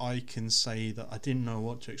 I can say that I didn't know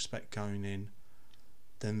what to expect going in.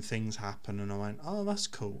 Then things happen and I went, oh, that's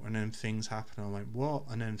cool. And then things happen and I went, what?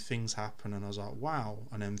 And then things happen and I was like, wow.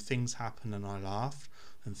 And then things happened and I laughed.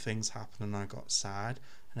 And things happened and I got sad.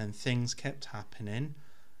 And then things kept happening.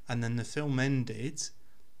 And then the film ended.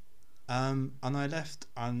 And I left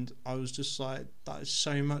and I was just like, that is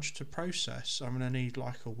so much to process. I'm going to need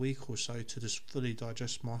like a week or so to just fully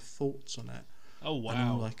digest my thoughts on it. Oh, wow. And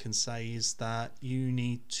all I can say is that you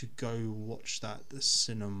need to go watch that at the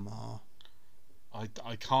cinema.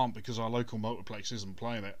 I can't because our local multiplex isn't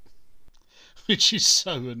playing it. Which is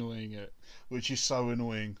so annoying.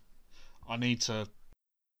 I need to...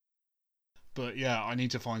 But yeah, I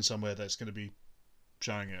need to find somewhere that's going to be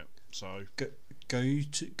showing it. So go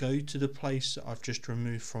to the place that I've just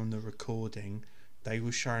removed from the recording. They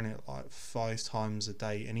were showing it like 5 times a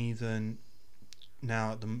day, and even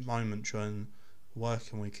now at the moment during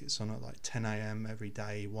working week, it's on at like 10 a.m. every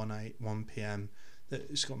day, 1 p.m.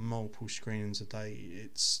 It's got multiple screenings a day.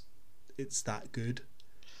 It's that good.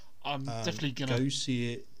 I'm definitely gonna go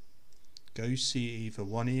see it. Go see it either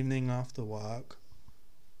one evening after work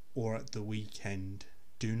or at the weekend.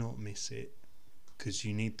 Do not miss it, because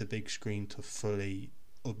you need the big screen to fully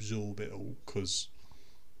absorb it all, because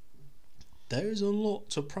there is a lot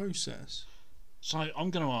to process. So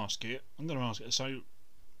I'm going to ask it. So,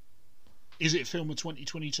 is it film of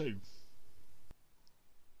 2022?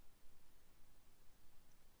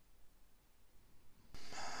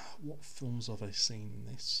 What films have I seen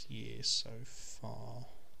this year so far?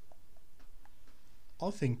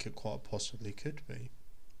 I think it quite possibly could be.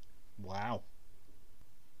 Wow.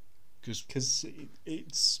 Because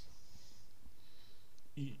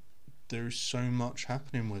there's so much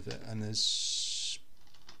happening with it, and there's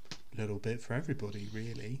a little bit for everybody,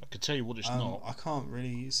 really. I could tell you what it's not. I can't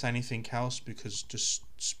really say anything else because just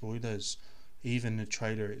spoilers. Even the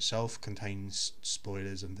trailer itself contains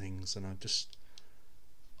spoilers and things, and I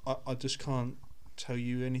just can't tell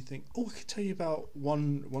you anything. Oh, I could tell you about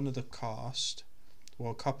one of the cast,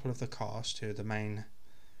 well, a couple of the cast who are the main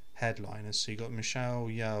headliners. So you got Michelle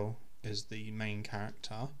Yeoh as the main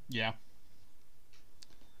character. Yeah.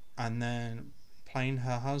 And then playing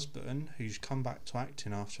her husband, who's come back to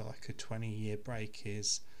acting after like a 20-year break,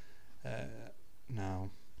 is now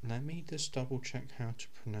let me just double check how to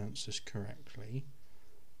pronounce this correctly.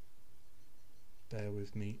 Bear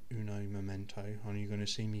with me, uno momento. And you're going to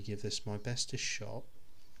see me give this my bestest shot.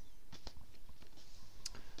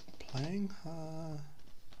 Playing her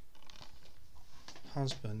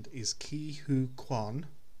husband is Ki Hu Kwan,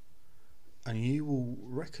 and you will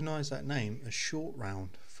recognise that name as Short Round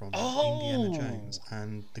from Indiana Jones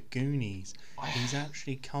and The Goonies. He's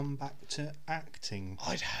actually come back to acting.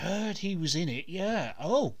 I'd heard he was in it, yeah.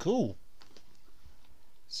 Oh, cool.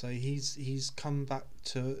 So he's come back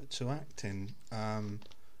to acting.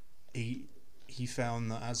 He found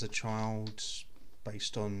that as a child,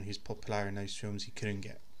 based on his popularity in those films, he couldn't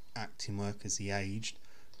get acting work as he aged.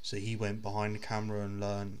 So he went behind the camera and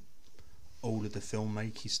learned all of the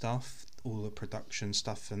filmmaking stuff, all the production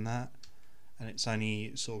stuff and that. And it's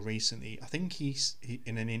only sort of recently, I think he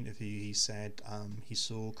in an interview he said he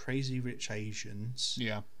saw Crazy Rich Asians,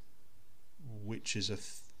 yeah, which is a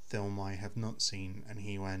film I have not seen, and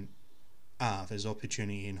he went, there's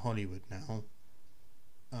opportunity in Hollywood now,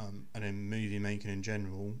 and then movie making in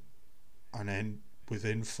general, and then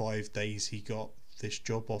within 5 days he got this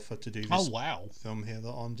job offer to do this film here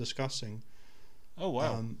that I'm discussing. Oh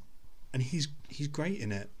wow. And he's great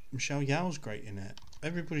in it. Michelle Yeoh's great in it.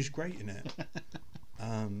 Everybody's great in it.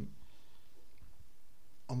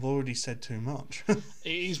 I've already said too much. It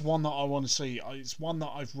is one that I want to see. It's one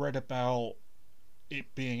that I've read about it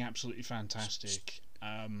being absolutely fantastic.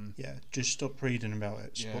 Yeah, just stop reading about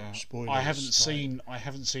it. Spoilers. I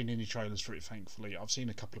haven't seen any trailers for it. Thankfully, I've seen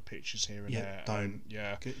a couple of pictures here and there. Don't.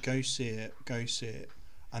 Go see it. Go see it.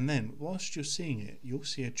 And then, whilst you're seeing it, you'll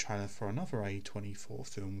see a trailer for another A24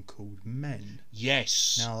 film called Men.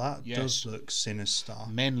 Yes. Now that does look sinister.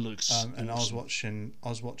 Men looks. And awesome. I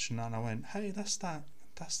was watching that, and I went, "Hey, that's that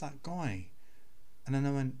guy." And then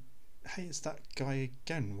I went, "Hey, it's that guy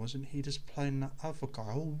again. Wasn't he just playing that other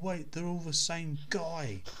guy? Oh wait, they're all the same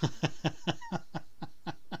guy."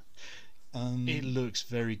 It looks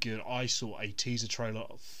very good. I saw a teaser trailer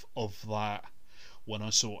of that when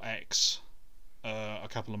I saw X a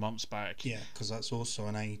couple of months back. Yeah, because that's also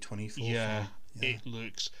an A24 yeah, film. it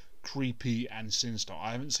looks creepy and sinister.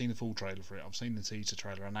 I haven't seen the full trailer for it. I've seen the teaser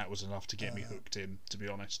trailer, and that was enough to get me hooked in, to be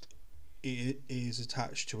honest. It is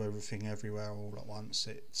attached to Everything Everywhere All at Once.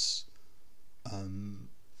 It's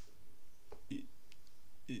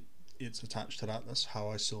it's attached to that. That's how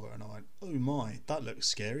I saw it, and I went, "Oh my, that looks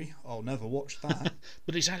scary. I'll never watch that."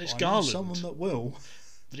 But it's Alex I know Garland. someone that will.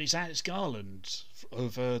 But it's Alex Garland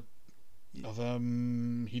of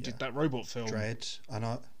he did that robot film. Dread,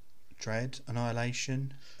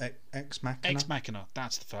 Annihilation, Ex Machina. Ex Machina,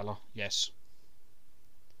 that's the fella. Yes.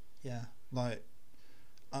 Yeah, like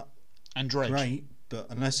and Dread. Great, but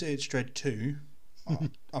unless it's Dread 2,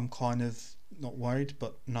 I'm kind of not worried.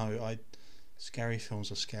 But no, scary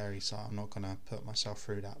films are scary, so I'm not going to put myself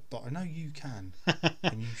through that. But I know you can,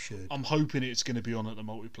 and you should. I'm hoping it's going to be on at the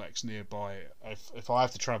multiplex nearby. If I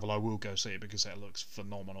have to travel, I will go see it because it looks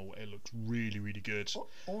phenomenal. It looks really, really good.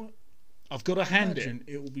 I've got to hand it.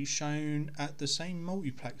 It will be shown at the same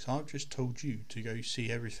multiplex I've just told you to go see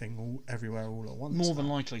everywhere all at once. More than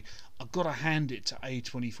likely. I've got to hand it to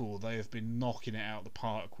A24. They have been knocking it out of the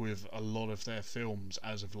park with a lot of their films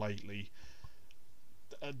as of lately.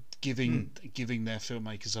 Giving their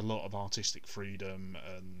filmmakers a lot of artistic freedom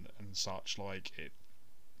and such. Like it,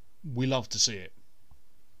 we love to see it.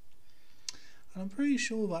 And I'm pretty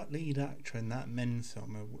sure that lead actor in that Men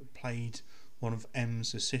film played one of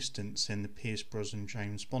M's assistants in the Pierce Brosnan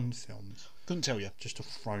James Bond films. Couldn't tell you. Just to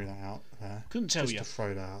throw that out there. Just to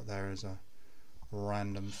throw that out there as a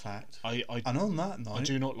random fact. And on that note, I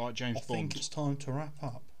do not like James Bond. I think it's time to wrap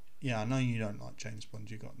up. Yeah, I know you don't like James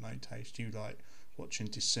Bond. You got no taste. You like watching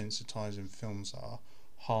desensitising films that are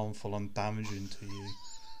harmful and damaging to you.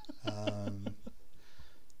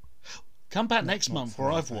 Come back next month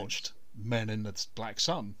where I've watched Men in the Black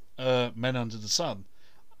Sun. Men Under the Sun.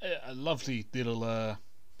 A lovely little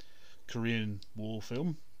Korean War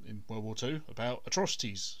film in World War II about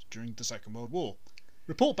atrocities during the Second World War.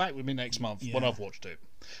 Report back with me next month when I've watched it.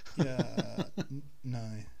 Yeah,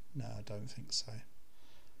 no, I don't think so.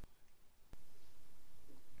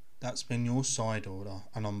 That's been your side order,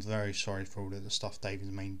 and I'm very sorry for all of the stuff David's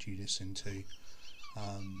made you listen to.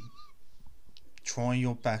 Try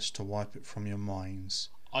your best to wipe it from your minds.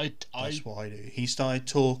 That's what I do. He started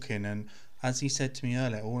talking, and as he said to me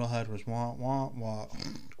earlier, all I heard was wah wah wah,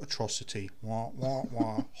 atrocity, wah wah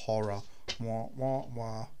wah, horror, wah wah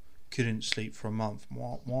wah. Couldn't sleep for a month,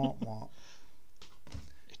 wah wah wah.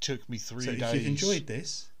 It took me 3 days. If you've enjoyed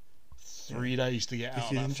this, 3 days to get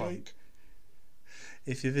out of that funk.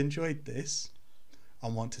 If you've enjoyed this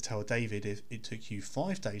and want to tell David if it took you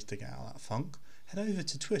 5 days to get out of that funk, head over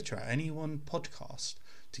to Twitter at @AnyonePodcast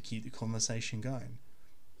to keep the conversation going,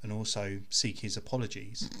 and also seek his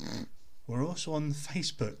apologies. We're also on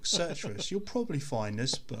Facebook. Search for us. You'll probably find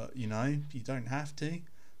us, but you don't have to.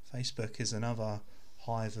 Facebook is another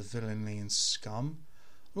hive of villainy and scum.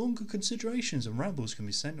 Longer considerations and rambles can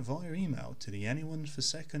be sent via email to the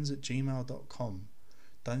anyoneforseconds@gmail.com.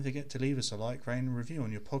 Don't forget to leave us a like, rate and review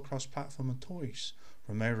on your podcast platform of choice,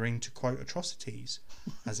 remembering to quote atrocities,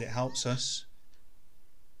 as it helps us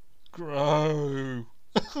grow.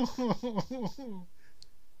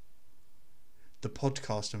 The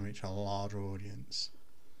podcast and reach a larger audience.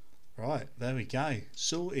 Right, there we go.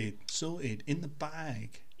 Sorted, in the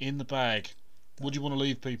bag. In the bag. What do you want to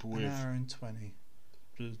leave people with? An hour and 20.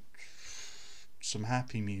 Some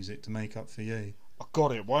happy music to make up for you. I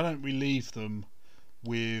got it. Why don't we leave them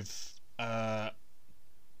with the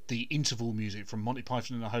interval music from Monty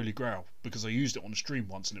Python and the Holy Grail, because I used it on a stream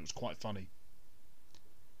once and it was quite funny.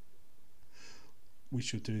 We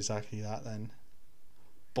should do exactly that then.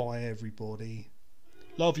 Bye everybody.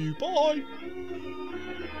 Love you. Bye.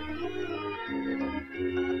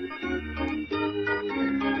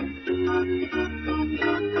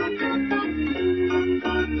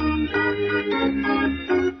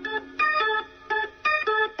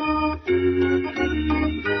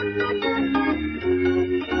 Thank you.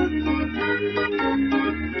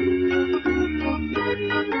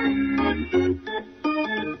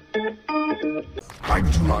 I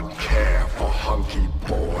do not care for hunky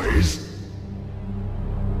boys.